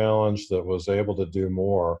physically challenged, that was able to do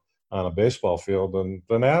more on a baseball field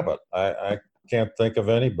than Abbott. I can't think of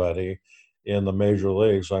anybody in the major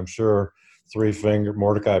leagues. I'm sure three-finger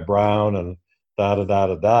Mordecai Brown and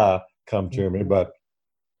da-da-da-da-da come to me. But,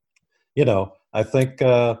 I think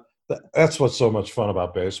that's what's so much fun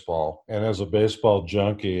about baseball. And as a baseball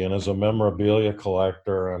junkie and as a memorabilia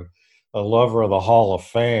collector and a lover of the Hall of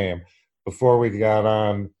Fame, before we got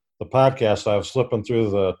on the podcast, I was flipping through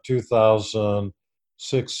the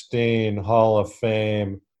 2016 Hall of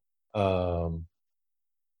Fame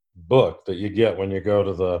book that you get when you go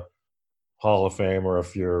to the Hall of Fame, or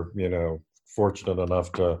if you're, fortunate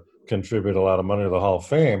enough to contribute a lot of money to the Hall of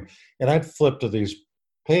Fame. And I'd flip to these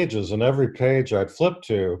pages, and every page I'd flip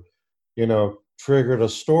to, triggered a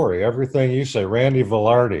story. Everything you say, Randy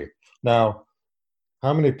Velarde. Now,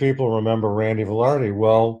 how many people remember Randy Velarde?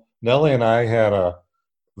 Well, Nellie and I had a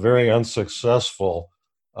very unsuccessful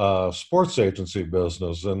sports agency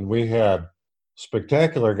business, and we had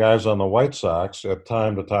spectacular guys on the White Sox at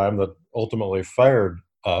time to time that ultimately fired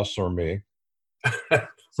us or me.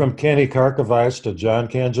 From Kenny Karkovice to John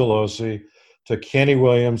Cangelosi to Kenny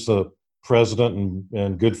Williams, the president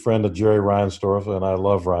and good friend of Jerry Reinsdorf, and I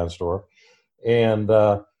love Reinsdorf. And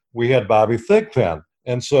we had Bobby Thigpen.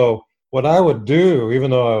 And so what I would do,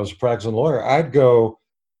 even though I was a practicing lawyer, I'd go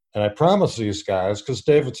and I promised these guys, because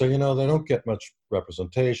Dave would say, they don't get much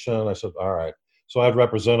representation. I said, all right. So I'd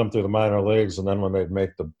represent them through the minor leagues, and then when they'd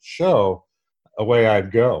make the show, away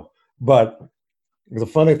I'd go. But the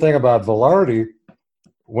funny thing about Velarde,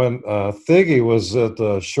 when Thiggy was at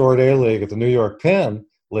the Short A League at the New York Penn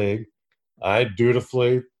League, I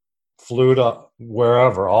dutifully flew to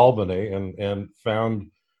wherever, Albany, and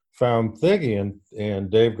found Thiggy.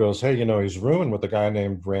 And Dave goes, hey, he's rooming with a guy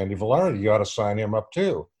named Randy Velarde. You ought to sign him up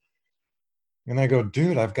too. And I go,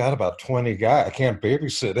 dude, I've got about 20 guys. I can't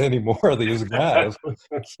babysit any more of these guys.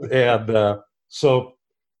 And so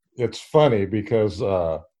it's funny because,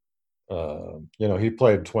 he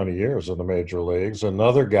played 20 years in the major leagues.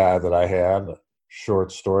 Another guy that I had,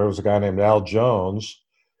 short story, was a guy named Al Jones,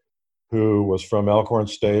 who was from Elkhorn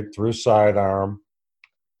State, threw sidearm.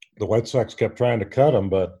 The White Sox kept trying to cut him,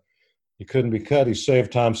 but he couldn't be cut. He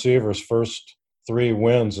saved Tom Seaver's first 3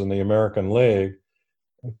 wins in the American League.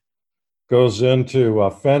 Goes into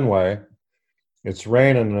Fenway. It's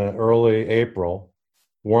raining in early April.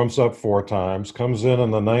 Warms up 4 times. Comes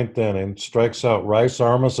in the 9th inning. Strikes out Rice,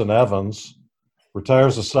 Armas, and Evans.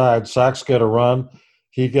 Retires the side. Sox get a run.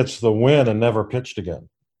 He gets the win and never pitched again.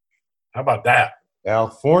 How about that?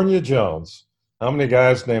 Alfornia Jones. How many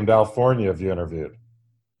guys named Alfornia have you interviewed?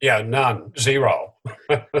 Yeah, none. 0.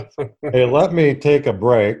 Hey, let me take a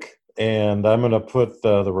break, and I'm going to put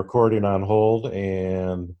the recording on hold,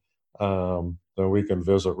 and then we can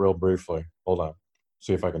visit real briefly. Hold on.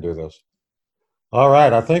 See if I can do this. All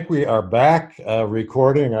right. I think we are back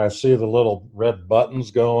recording. I see the little red buttons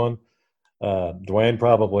going. Dewayne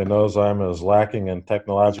probably knows I'm as lacking in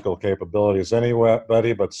technological capability as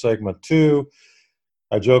anybody, but segment 2,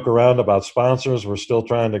 I joke around about sponsors. We're still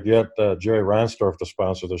trying to get Jerry Reinsdorf to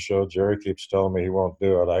sponsor the show. Jerry keeps telling me he won't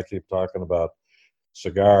do it. I keep talking about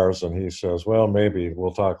cigars, and he says, well, maybe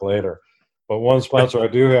we'll talk later. But one sponsor I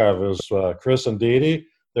do have is Chris and Dee Dee.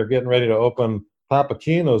 They're getting ready to open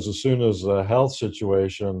Papaquino's as soon as the health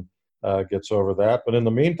situation gets over that. But in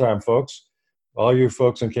the meantime, folks, all you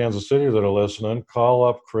folks in Kansas City that are listening, call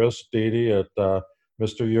up Chris, Dee Dee at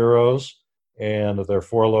Mr. Euros, and there are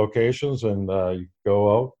 4 locations, and you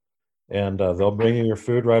go out, and they'll bring you your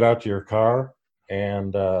food right out to your car.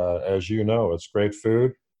 And as you know, it's great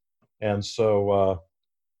food. And so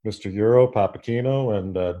Mr. Euro, Papaquino,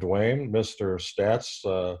 and Dewayne, Mr.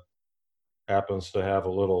 Staats happens to have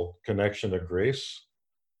a little connection to Greece,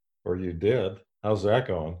 or you did. How's that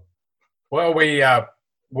going? Well, we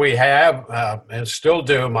have and still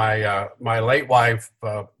do. My late wife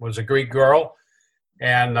was a Greek girl,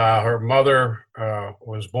 and her mother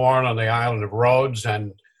was born on the island of Rhodes.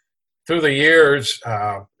 And through the years,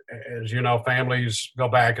 as you know, families go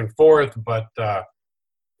back and forth, but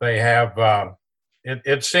they have.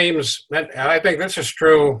 It seems, and I think this is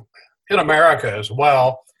true in America as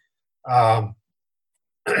well.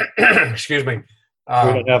 Excuse me.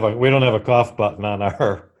 We don't have a cough button on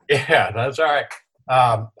our. Yeah, that's all right.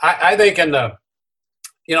 I think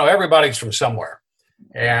everybody's from somewhere,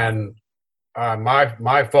 and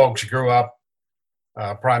my folks grew up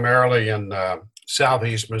primarily in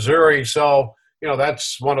southeast Missouri, so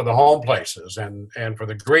that's one of the home places. And for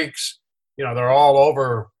the Greeks, they're all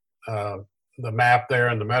over the map there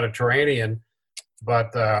in the Mediterranean,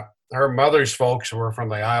 but her mother's folks were from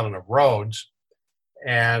the island of Rhodes,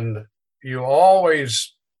 and you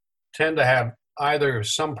always tend to have either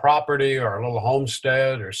some property or a little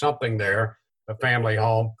homestead or something there, a family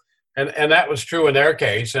home. And that was true in their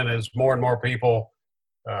case. And as more and more people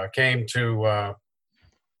came to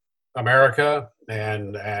America,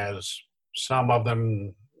 and as some of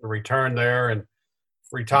them returned there and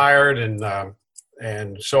retired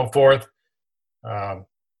and so forth,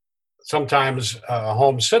 sometimes a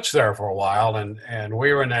home sits there for a while. And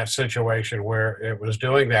we were in that situation where it was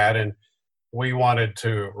doing that, and we wanted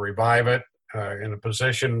to revive it. In a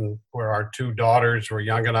position where our 2 daughters were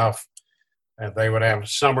young enough and they would have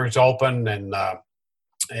summers open,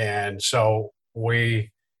 and so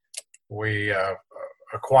we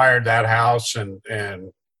acquired that house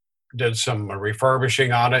and did some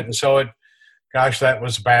refurbishing on it. And so that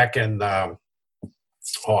was back in I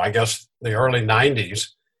guess the early 90s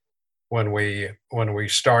when we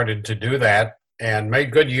started to do that. and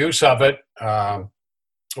made good use of it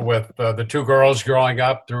with the two girls growing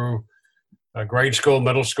up through grade school,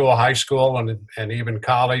 middle school, high school, and even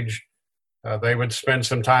college. They would spend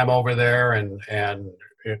some time over there, and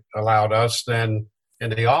it allowed us then in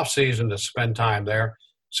the off season to spend time there.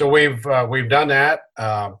 So we've done that,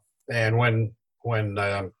 and when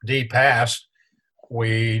Dee passed,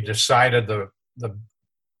 we decided the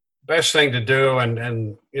best thing to do,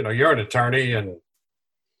 and you're an attorney, and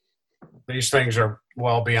these things are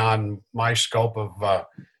well beyond my scope of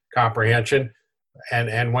comprehension,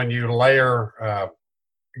 and when you layer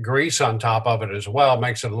grease on top of it as well,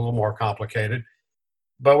 makes it a little more complicated.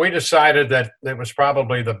 But we decided that it was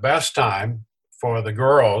probably the best time for the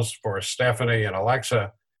girls, for Stephanie and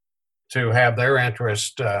Alexa, to have their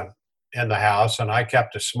interest in the house, and I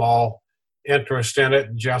kept a small interest in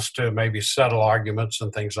it just to maybe settle arguments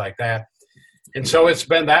and things like that. And so it's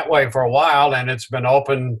been that way for a while, and it's been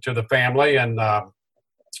open to the family, and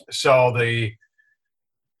so the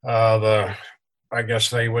I guess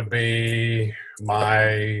they would be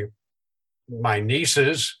my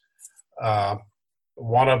nieces.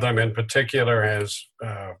 One of them in particular has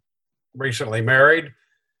recently married,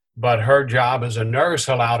 but her job as a nurse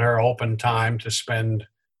allowed her open time to spend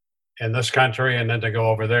in this country and then to go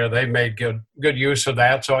over there. They made good use of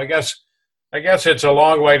that. So I guess it's a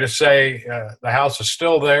long way to say the house is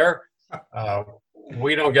still there.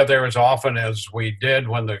 We don't get there as often as we did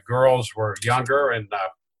when the girls were younger, and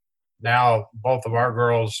now both of our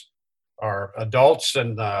girls are adults,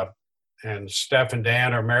 and Steph and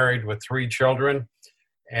Dan are married with 3 children,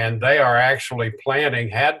 and they are actually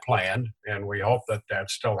had planned, and we hope that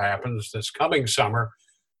still happens this coming summer,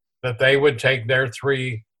 that they would take their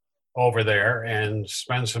 3 over there and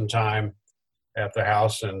spend some time at the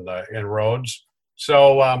house in Rhodes.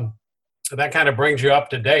 So that kind of brings you up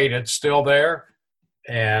to date. It's still there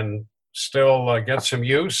and still gets some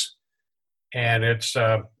use. And it's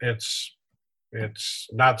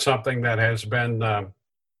not something that has been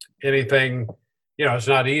anything, it's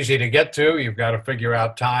not easy to get to. You've got to figure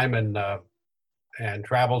out time and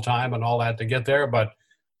travel time and all that to get there. But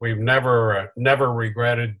we've never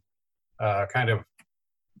regretted kind of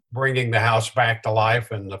bringing the house back to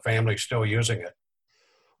life, and the family's still using it.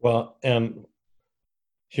 Well, and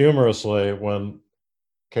humorously, when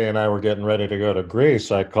Kay and I were getting ready to go to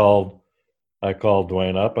Greece, I called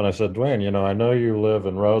Dewayne up and I said, Dewayne, I know you live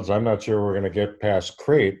in Rhodes. I'm not sure we're going to get past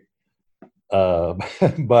Crete.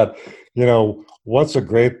 But, what's a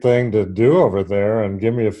great thing to do over there, and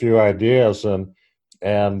give me a few ideas.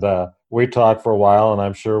 And we talked for a while, and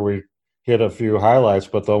I'm sure we hit a few highlights.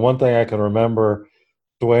 But the one thing I can remember,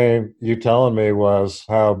 Dewayne, you telling me, was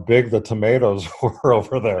how big the tomatoes were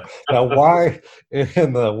over there. Now, why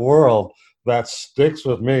in the world that sticks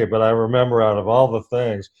with me? But I remember out of all the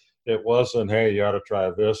things, it wasn't, hey, you ought to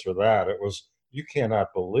try this or that. It was, you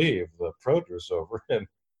cannot believe the produce over in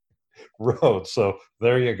Rhodes. So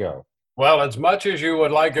there you go. Well, as much as you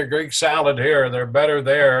would like a Greek salad here, they're better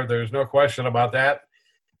there. There's no question about that.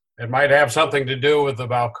 It might have something to do with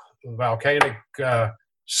the volcanic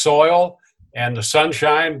soil and the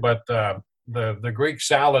sunshine, but the Greek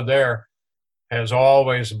salad there has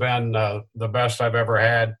always been the best I've ever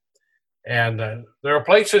had. And there are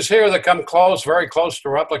places here that come very close to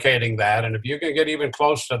replicating that. And if you can get even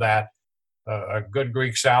close to that, a good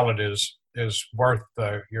Greek salad is worth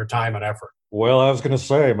your time and effort. Well, I was going to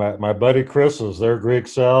say, my buddy Chris's, their Greek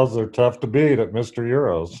salads, they're tough to beat at Mr.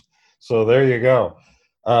 Euros. So there you go.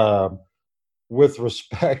 With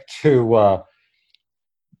respect to,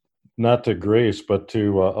 not to Greece, but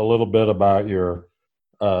to a little bit about your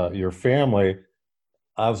family,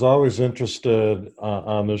 I was always interested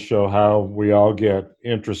on this show how we all get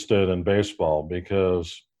interested in baseball,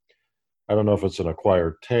 because I don't know if it's an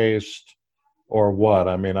acquired taste or what.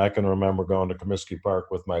 I mean, I can remember going to Comiskey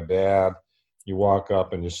Park with my dad. You walk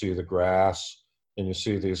up and you see the grass, and you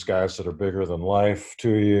see these guys that are bigger than life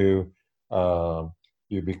to you. I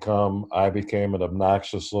became an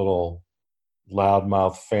obnoxious little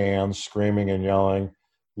loudmouth fan, screaming and yelling.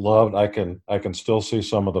 Loved. I can still see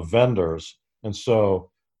some of the vendors. And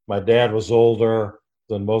so my dad was older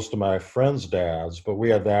than most of my friends' dads, but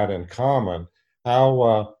we had that in common.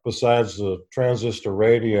 How, besides the transistor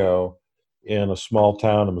radio in a small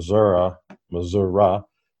town in Missouri,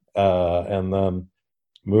 and then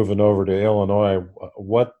moving over to Illinois,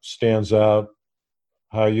 what stands out,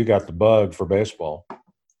 how you got the bug for baseball?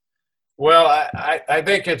 Well, I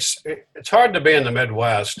think it's hard to be in the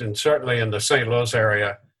Midwest, and certainly in the St. Louis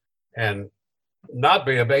area, and not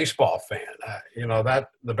be a baseball fan. That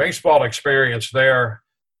the baseball experience there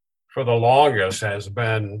for the longest has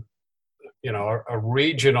been, a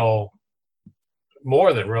regional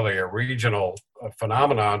more than really a regional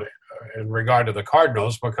phenomenon in regard to the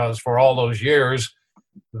Cardinals, because for all those years,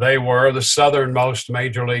 they were the southernmost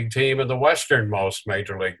major league team and the westernmost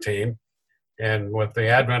major league team. And with the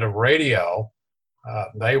advent of radio,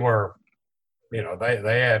 they were,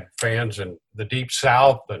 they had fans in the deep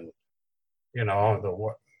South and,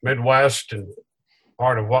 the Midwest and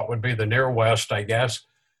part of what would be the near West, I guess.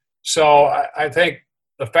 So I think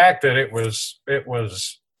the fact that it was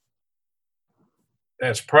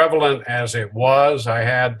as prevalent as it was, I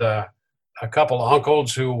had a couple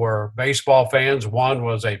uncles who were baseball fans. One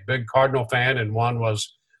was a big Cardinal fan, and one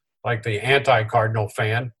was like the anti-Cardinal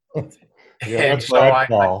fan. Yeah, and so I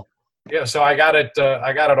got it.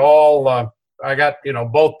 I got it all. I got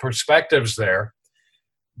both perspectives there.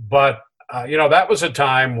 But that was a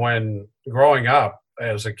time when growing up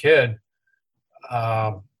as a kid,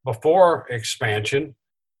 before expansion,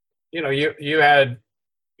 you had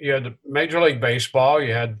Major League Baseball,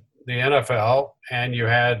 you had the NFL, and you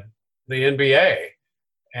had the NBA.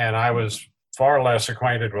 And I was far less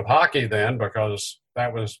acquainted with hockey then because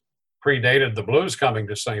that was predated the Blues coming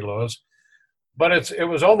to St. Louis. But it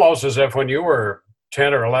was almost as if when you were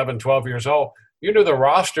 10 or 11, 12 years old, you knew the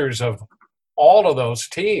rosters of all of those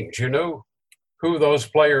teams. You knew who those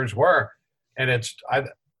players were. And it's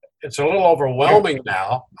a little overwhelming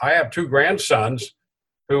now. I have two grandsons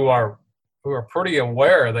who are pretty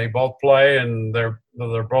aware. They both play and they're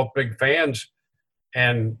both big fans.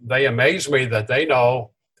 And they amaze me that they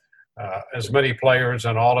know as many players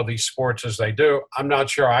in all of these sports as they do. I'm not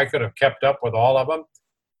sure I could have kept up with all of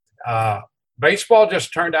them. Baseball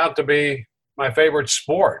just turned out to be my favorite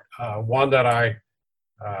sport, one that I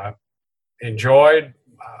enjoyed.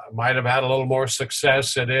 Might have had a little more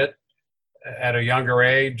success at it at a younger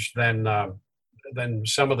age than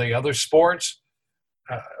some of the other sports.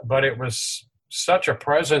 But it was such a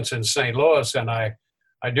presence in St. Louis. And I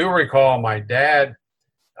do recall my dad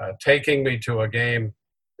taking me to a game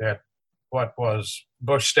at what was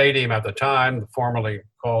Busch Stadium at the time, formerly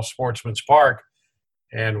called Sportsman's Park.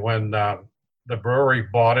 And when the brewery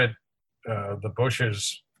bought it, the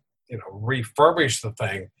Bushes, refurbished the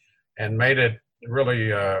thing and made it really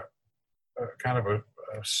kind of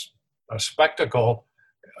a spectacle.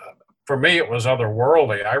 For me, it was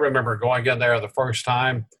otherworldly. I remember going in there the first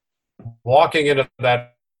time, walking into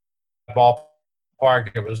that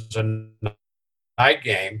ballpark. It was a night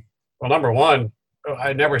game. Well, number one,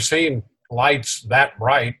 I'd never seen lights that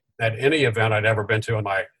bright at any event I'd ever been to in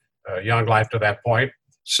my young life to that point.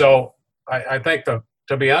 So I think to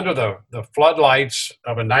be under the floodlights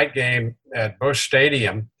of a night game at Busch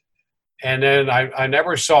Stadium, and then I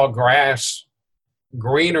never saw grass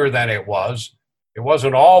greener than it was. It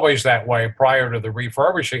wasn't always that way prior to the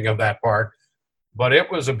refurbishing of that park, but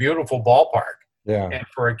it was a beautiful ballpark. Yeah. And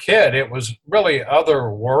for a kid, it was really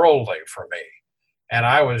otherworldly for me. And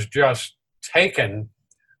I was just taken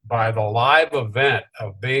by the live event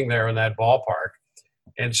of being there in that ballpark.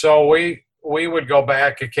 And so we would go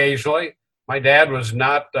back occasionally. My dad was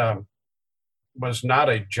not a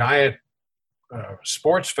giant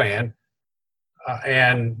sports fan.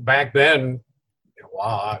 And back then,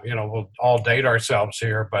 we'll all date ourselves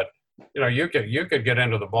here, but you could get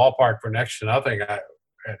into the ballpark for next to nothing. At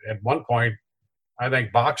one point, I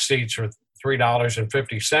think box seats were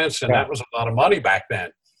 $3.50, and that was a lot of money back then.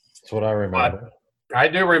 That's what I remember. But I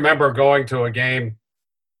do remember going to a game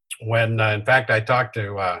when, in fact, I talked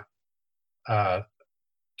to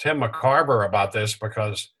Tim McCarver about this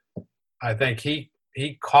because I think he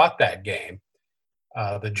caught that game.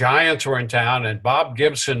 The Giants were in town, and Bob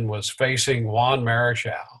Gibson was facing Juan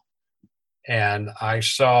Marichal. And I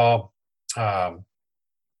saw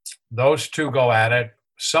those two go at it.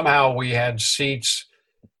 Somehow we had seats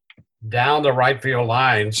down the right field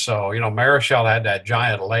line. So, Marichal had that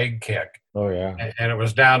giant leg kick. Oh, yeah. And it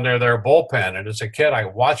was down near their bullpen. And as a kid, I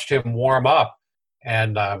watched him warm up.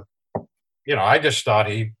 And, I just thought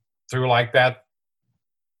he threw like that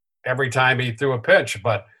every time he threw a pitch.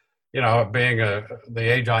 But being the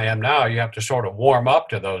age I am now, you have to sort of warm up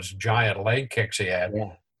to those giant leg kicks he had.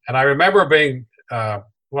 Yeah. And I remember being,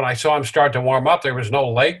 when I saw him start to warm up, there was no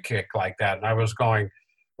leg kick like that. And I was going,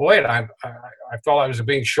 wait, I felt I was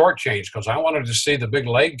being shortchanged because I wanted to see the big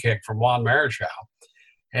leg kick from Juan Marichal.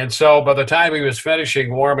 And so by the time he was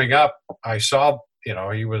finishing warming up, I saw,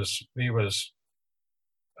 he was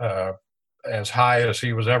as high as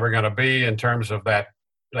he was ever going to be in terms of that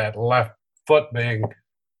left foot being,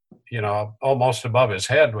 almost above his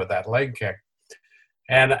head with that leg kick.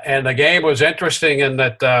 And the game was interesting in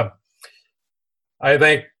that I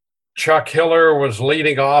think Chuck Hiller was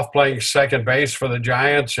leading off playing second base for the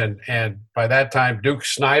Giants. And by that time, Duke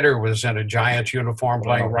Snyder was in a Giants uniform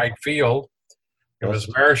playing right field. It was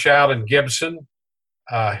Marichal and Gibson.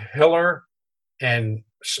 Hiller and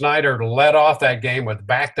Snyder led off that game with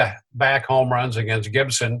back-to-back home runs against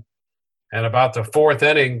Gibson. And about the fourth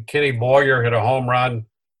inning, Kenny Boyer hit a home run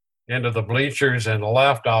into the bleachers and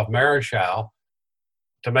left off Marichal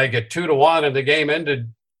to make it 2-1, and the game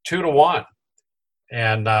ended 2-1.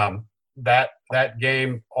 And that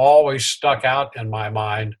game always stuck out in my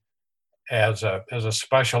mind as a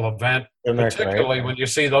special event, particularly when you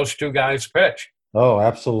see those two guys pitch. Oh,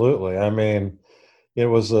 absolutely. I mean, it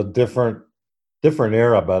was a different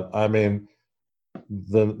era, but I mean,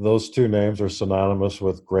 those two names are synonymous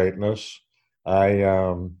with greatness.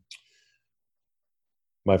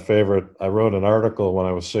 My favorite, I wrote an article when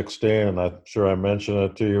I was 16, and I'm sure I mentioned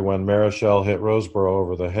it to you, when Marichal hit Roseboro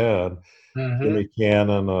over the head. Jimmy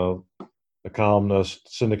Cannon, a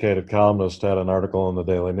columnist, syndicated columnist, had an article in the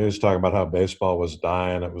Daily News talking about how baseball was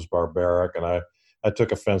dying. It was barbaric, and I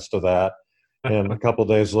took offense to that. And a couple of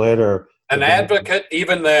days later, an advocate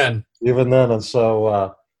even then. And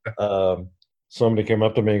so somebody came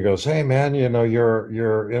up to me and goes, "Hey man,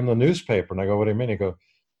 you're in the newspaper." And I go, "What do you mean?" He goes,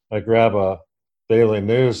 I grab a Daily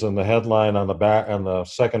News, and the headline on the back, on the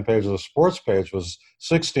second page of the sports page, was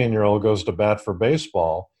 16-year-old goes to bat for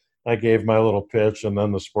baseball. I gave my little pitch, and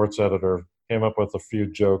then the sports editor came up with a few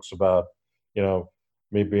jokes about,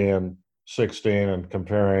 me being 16 and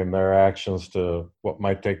comparing their actions to what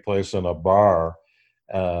might take place in a bar.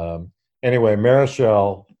 Anyway,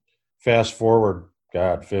 Marichal, fast forward,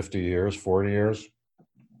 50 years, 40 years,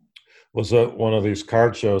 was at one of these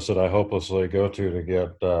card shows that I hopelessly go to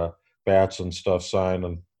get bats and stuff signed,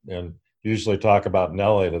 and usually talk about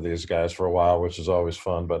Nelly to these guys for a while, which is always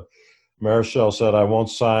fun. But Marichal said, "I won't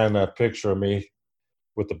sign that picture of me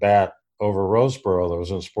with the bat over Roseboro that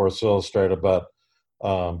was in Sports Illustrated, but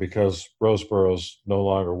because Roseboro's no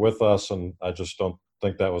longer with us, and I just don't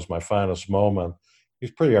think that was my finest moment."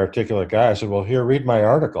 He's a pretty articulate guy. I said, "Well, here, read my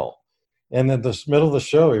article." And in the middle of the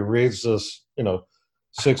show, he reads this,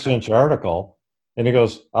 6-inch article, and he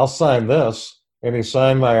goes, "I'll sign this." And he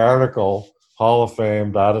signed my article, Hall of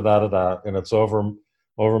Fame, and it's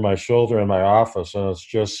over my shoulder in my office, and it's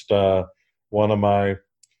just one of my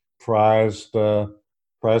prized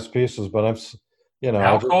pieces. But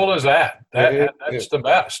how cool is that? That's the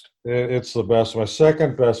best. It's the best. My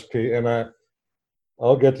second best piece, and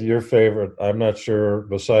I'll get to your favorite. I'm not sure,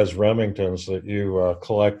 besides Remington's, that you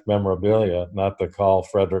collect memorabilia. Not to call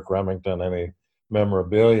Frederick Remington any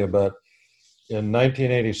memorabilia, but in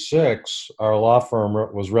 1986, our law firm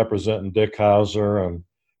was representing Dick Hauser and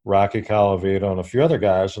Rocky Colavito and a few other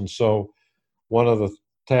guys. And so one of the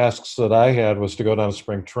tasks that I had was to go down to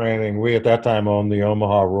spring training. We at that time owned the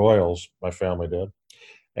Omaha Royals, my family did.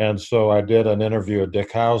 And so I did an interview with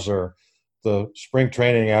Dick Hauser, the spring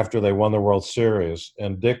training after they won the World Series.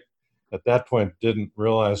 And Dick, at that point, didn't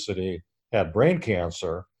realize that he had brain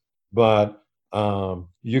cancer, but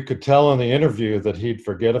you could tell in the interview that he'd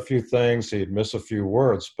forget a few things, he'd miss a few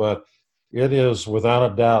words, but it is without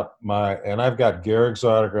a doubt and I've got Gehrig's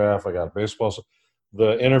autograph, I got baseball.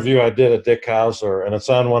 The interview I did at Dick Hauser, and it's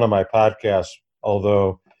on one of my podcasts,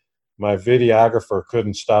 although my videographer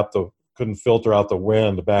couldn't filter out the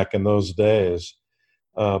wind back in those days.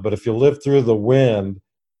 But if you live through the wind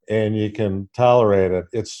and you can tolerate it,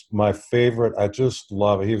 it's my favorite. I just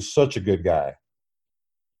love it. He was such a good guy.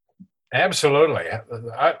 Absolutely.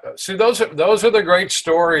 See, those are the great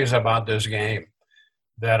stories about this game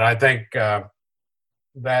that I think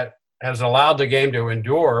that has allowed the game to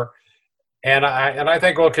endure, and I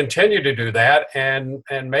think we'll continue to do that, and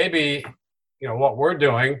maybe what we're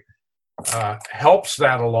doing helps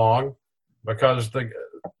that along, because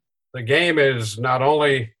the game is not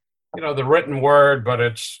only the written word, but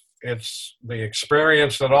it's the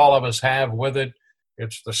experience that all of us have with it.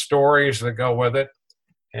 It's the stories that go with it.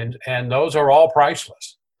 And those are all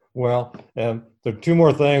priceless. Well, and there are two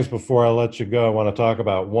more things before I let you go I want to talk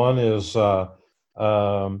about. One is the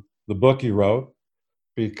book you wrote,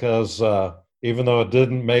 because even though it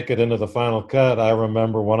didn't make it into the final cut, I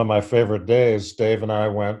remember one of my favorite days. Dave and I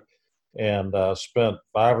went and spent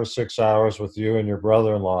 5 or 6 hours with you and your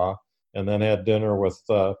brother-in-law, and then had dinner with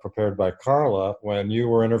prepared by Carla, when you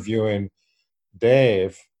were interviewing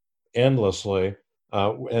Dave endlessly.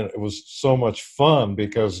 And it was so much fun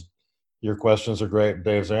because your questions are great,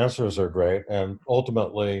 Dave's answers are great, and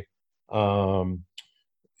ultimately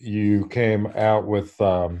you came out with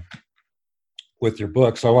your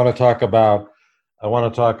book. So I want to talk about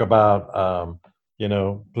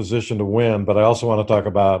position to win, but I also want to talk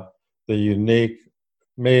about the unique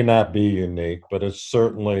may not be unique, but it's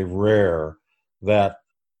certainly rare that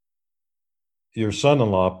your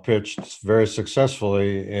son-in-law pitched very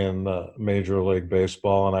successfully in Major League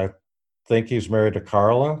Baseball, and I think he's married to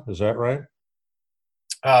Carla. Is that right?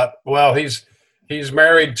 Well, he's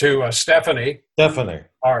married to Stephanie. Stephanie.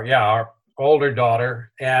 Our older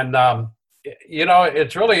daughter, and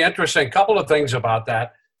it's really interesting. A couple of things about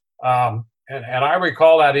that, and I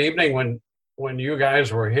recall that evening when you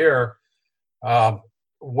guys were here.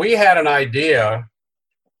 We had an idea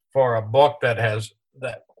for a book that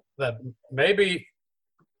maybe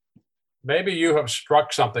you have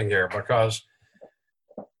struck something here, because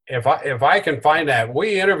if I can find that,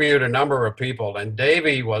 we interviewed a number of people, and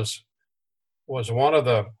Davey was one of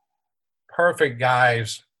the perfect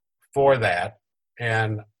guys for that,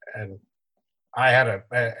 and I had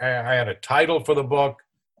a title for the book,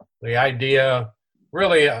 the idea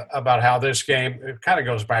really about how this game, it kind of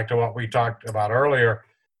goes back to what we talked about earlier,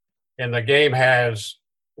 and the game has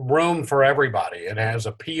room for everybody. It has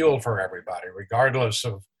appeal for everybody, regardless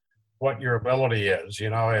of what your ability is.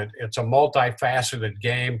 It's a multifaceted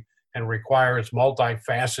game and requires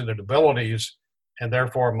multifaceted abilities and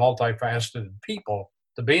therefore multifaceted people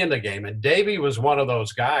to be in the game. And Davey was one of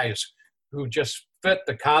those guys who just fit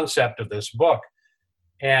the concept of this book.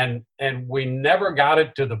 And we never got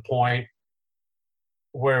it to the point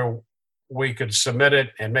where we could submit it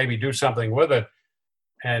and maybe do something with it.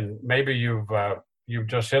 And maybe you've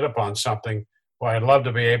just hit upon something. Well, I'd love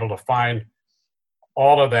to be able to find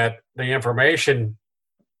all of that, the information,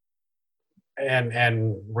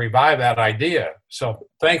 and revive that idea. So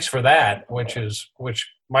thanks for that, which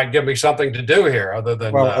might give me something to do here other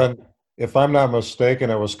than. Well, and if I'm not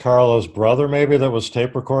mistaken, it was Carla's brother maybe that was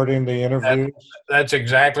tape recording the interviews. That's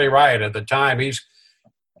exactly right. At the time,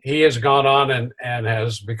 he has gone on and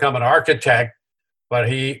has become an architect, but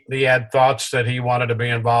he had thoughts that he wanted to be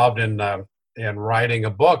involved in writing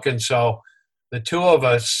a book. And so the two of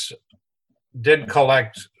us did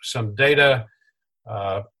collect some data.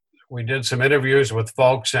 We did some interviews with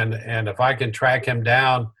folks, and if I can track him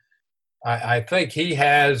down, I think he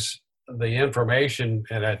has the information,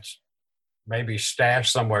 and it's maybe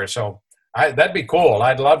stashed somewhere. So that'd be cool.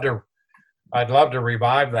 I'd love to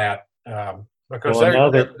revive that because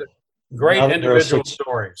they're great individual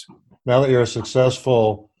stories. Now that you're a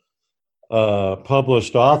successful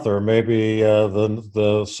published author, maybe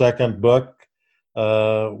the second book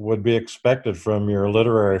would be expected from your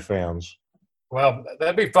literary fans. Well,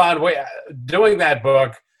 that'd be fun. Doing that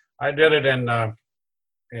book, I did it in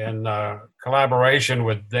collaboration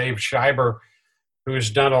with Dave Schreiber,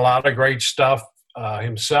 who's done a lot of great stuff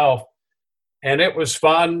himself, and it was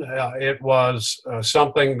fun. It was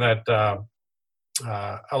something that the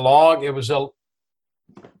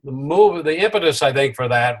impetus, I think, for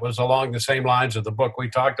that was along the same lines of the book we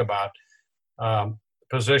talked about,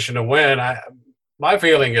 Position to Win. My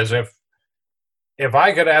feeling is if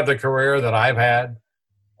I could have the career that I've had,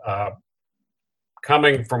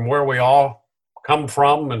 coming from where we all come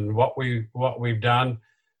from and what we've done,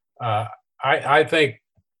 I think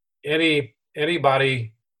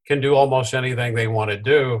anybody can do almost anything they want to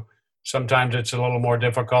do. Sometimes it's a little more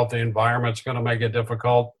difficult. The environment's going to make it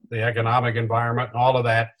difficult, the economic environment and all of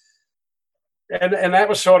that. And that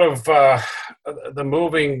was sort of the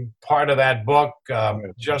moving part of that book,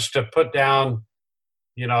 just to put down,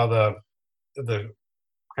 the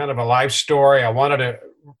kind of a life story. I wanted to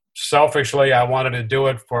do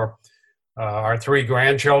it for our three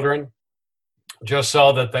grandchildren, just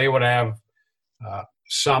so that they would have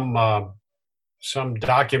some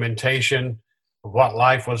documentation of what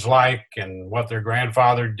life was like and what their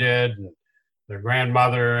grandfather did and their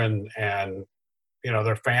grandmother and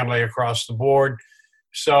their family across the board.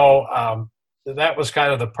 So that was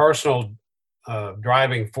kind of the personal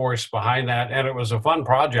driving force behind that, and it was a fun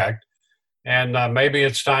project. And maybe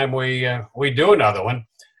it's time we do another one.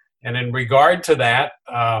 And in regard to that,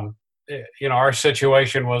 our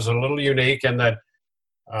situation was a little unique in that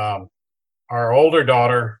our older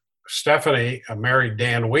daughter, Stephanie, married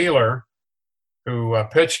Dan Wheeler, who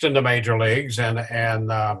pitched in the major leagues. And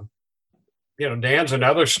Dan's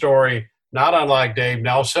another story, not unlike Dave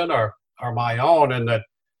Nelson or my own, in that,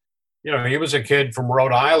 he was a kid from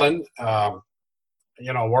Rhode Island,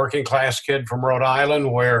 working class kid from Rhode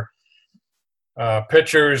Island, where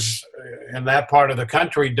pitchers in that part of the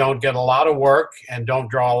country don't get a lot of work and don't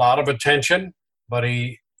draw a lot of attention, but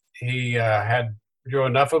he drew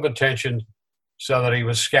enough of attention so that he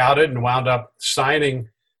was scouted and wound up signing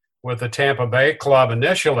with the Tampa Bay club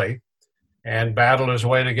initially, and battled his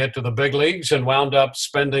way to get to the big leagues, and wound up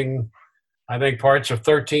spending, I think, parts of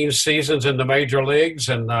 13 seasons in the major leagues,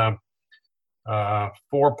 and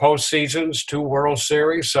 4 postseasons, 2 World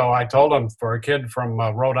Series. So I told him, for a kid from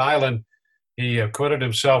Rhode Island, he acquitted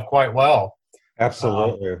himself quite well.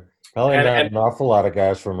 Absolutely. Probably And, not and an awful lot of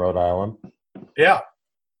guys from Rhode Island. yeah,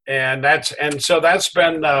 so that's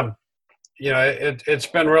been it's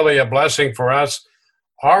been really a blessing for us.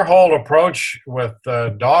 Our whole approach with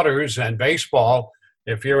daughters and baseball,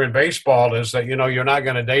 if you're in baseball, is that you're not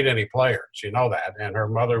going to date any players. You know that, and her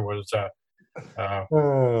mother was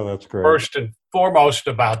Oh, that's great. first and foremost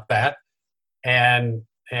about that. And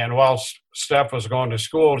while Steph was going to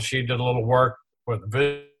school, she did a little work with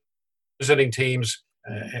visiting teams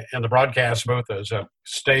in the broadcast booth as a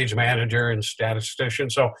stage manager and statistician.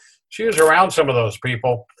 So she was around some of those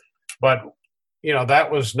people, but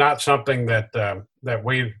that was not something that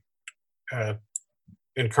we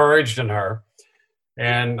encouraged in her.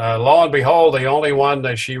 And lo and behold, the only one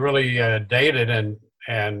that she really dated and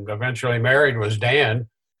eventually married was Dan.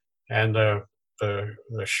 And the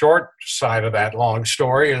short side of that long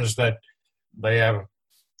story is that they have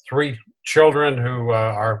 3 children who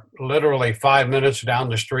are literally 5 minutes down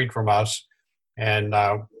the street from us, and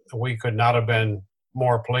we could not have been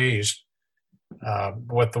more pleased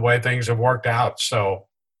with the way things have worked out. So,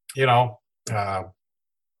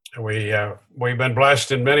 we've been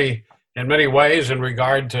blessed in many ways in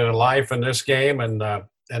regard to life in this game, and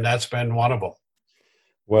that's been one of them.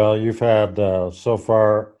 Well, you've had so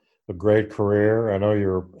far a great career. I know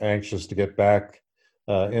you're anxious to get back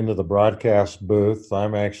into the broadcast booth.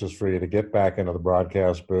 I'm anxious for you to get back into the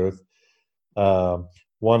broadcast booth.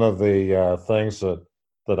 One of the things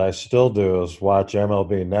that I still do is watch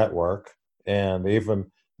MLB Network, and even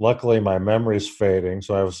luckily my memory's fading.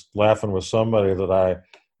 So I was laughing with somebody that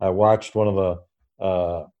I watched one of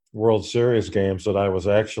the World Series games that I was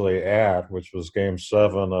actually at, which was Game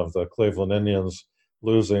 7 of the Cleveland Indians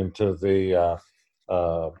losing to the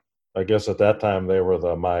I guess at that time they were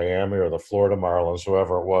the Miami or the Florida Marlins,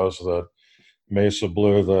 whoever it was, that Mesa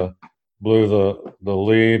blew the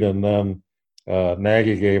lead, and then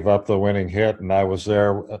Nagy gave up the winning hit, and I was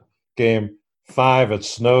there. Game 5, it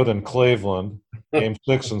snowed in Cleveland. Game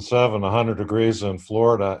 6 and 7, 100 degrees in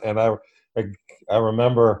Florida, and I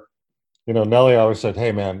remember, Nelly always said,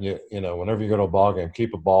 "Hey man, whenever you go to a ball game,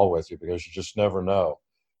 keep a ball with you because you just never know."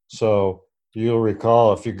 So you'll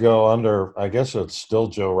recall if you go under, I guess it's still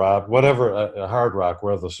Joe Robb, whatever, a Hard Rock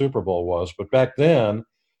where the Super Bowl was. But back then,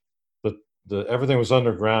 the everything was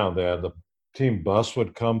underground. They had the team bus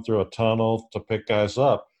would come through a tunnel to pick guys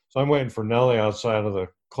up. So I'm waiting for Nelly outside of the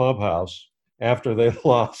clubhouse after they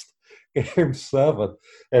lost Game 7.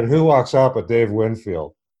 And who walks out but Dave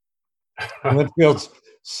Winfield? Winfield's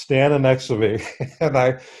standing next to me. And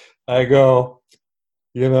I go,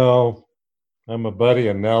 I'm a buddy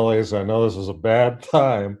of Nelly's. I know this is a bad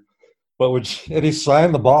time, but and he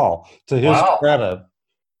signed the ball to his credit.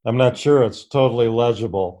 I'm not sure it's totally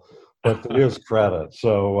legible, but to his credit.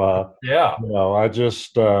 So, I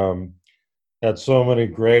just had so many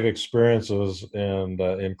great experiences, and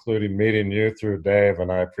including meeting you through Dave,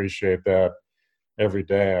 and I appreciate that every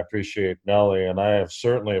day. I appreciate Nelly, and I have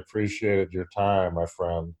certainly appreciated your time, my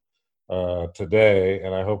friend, today,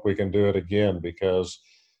 and I hope we can do it again because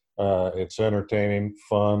it's entertaining,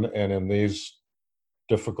 fun, and in these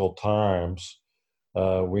difficult times,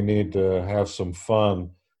 we need to have some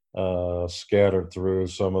fun scattered through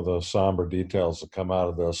some of the somber details that come out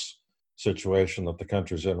of this situation that the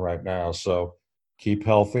country's in right now. So keep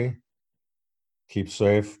healthy, keep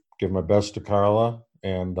safe, give my best to Carla,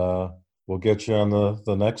 and we'll get you on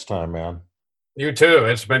the next time, man. You too.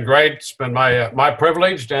 It's been great. It's been my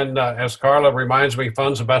privilege, and as Carla reminds me,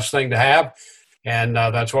 fun's the best thing to have. And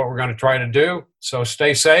that's what we're going to try to do. So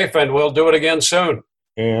stay safe, and we'll do it again soon.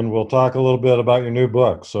 And we'll talk a little bit about your new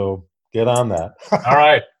book. So get on that. All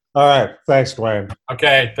right. All right. Thanks, Dwayne.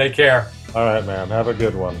 Okay. Take care. All right, man. Have a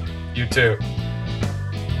good one. You too.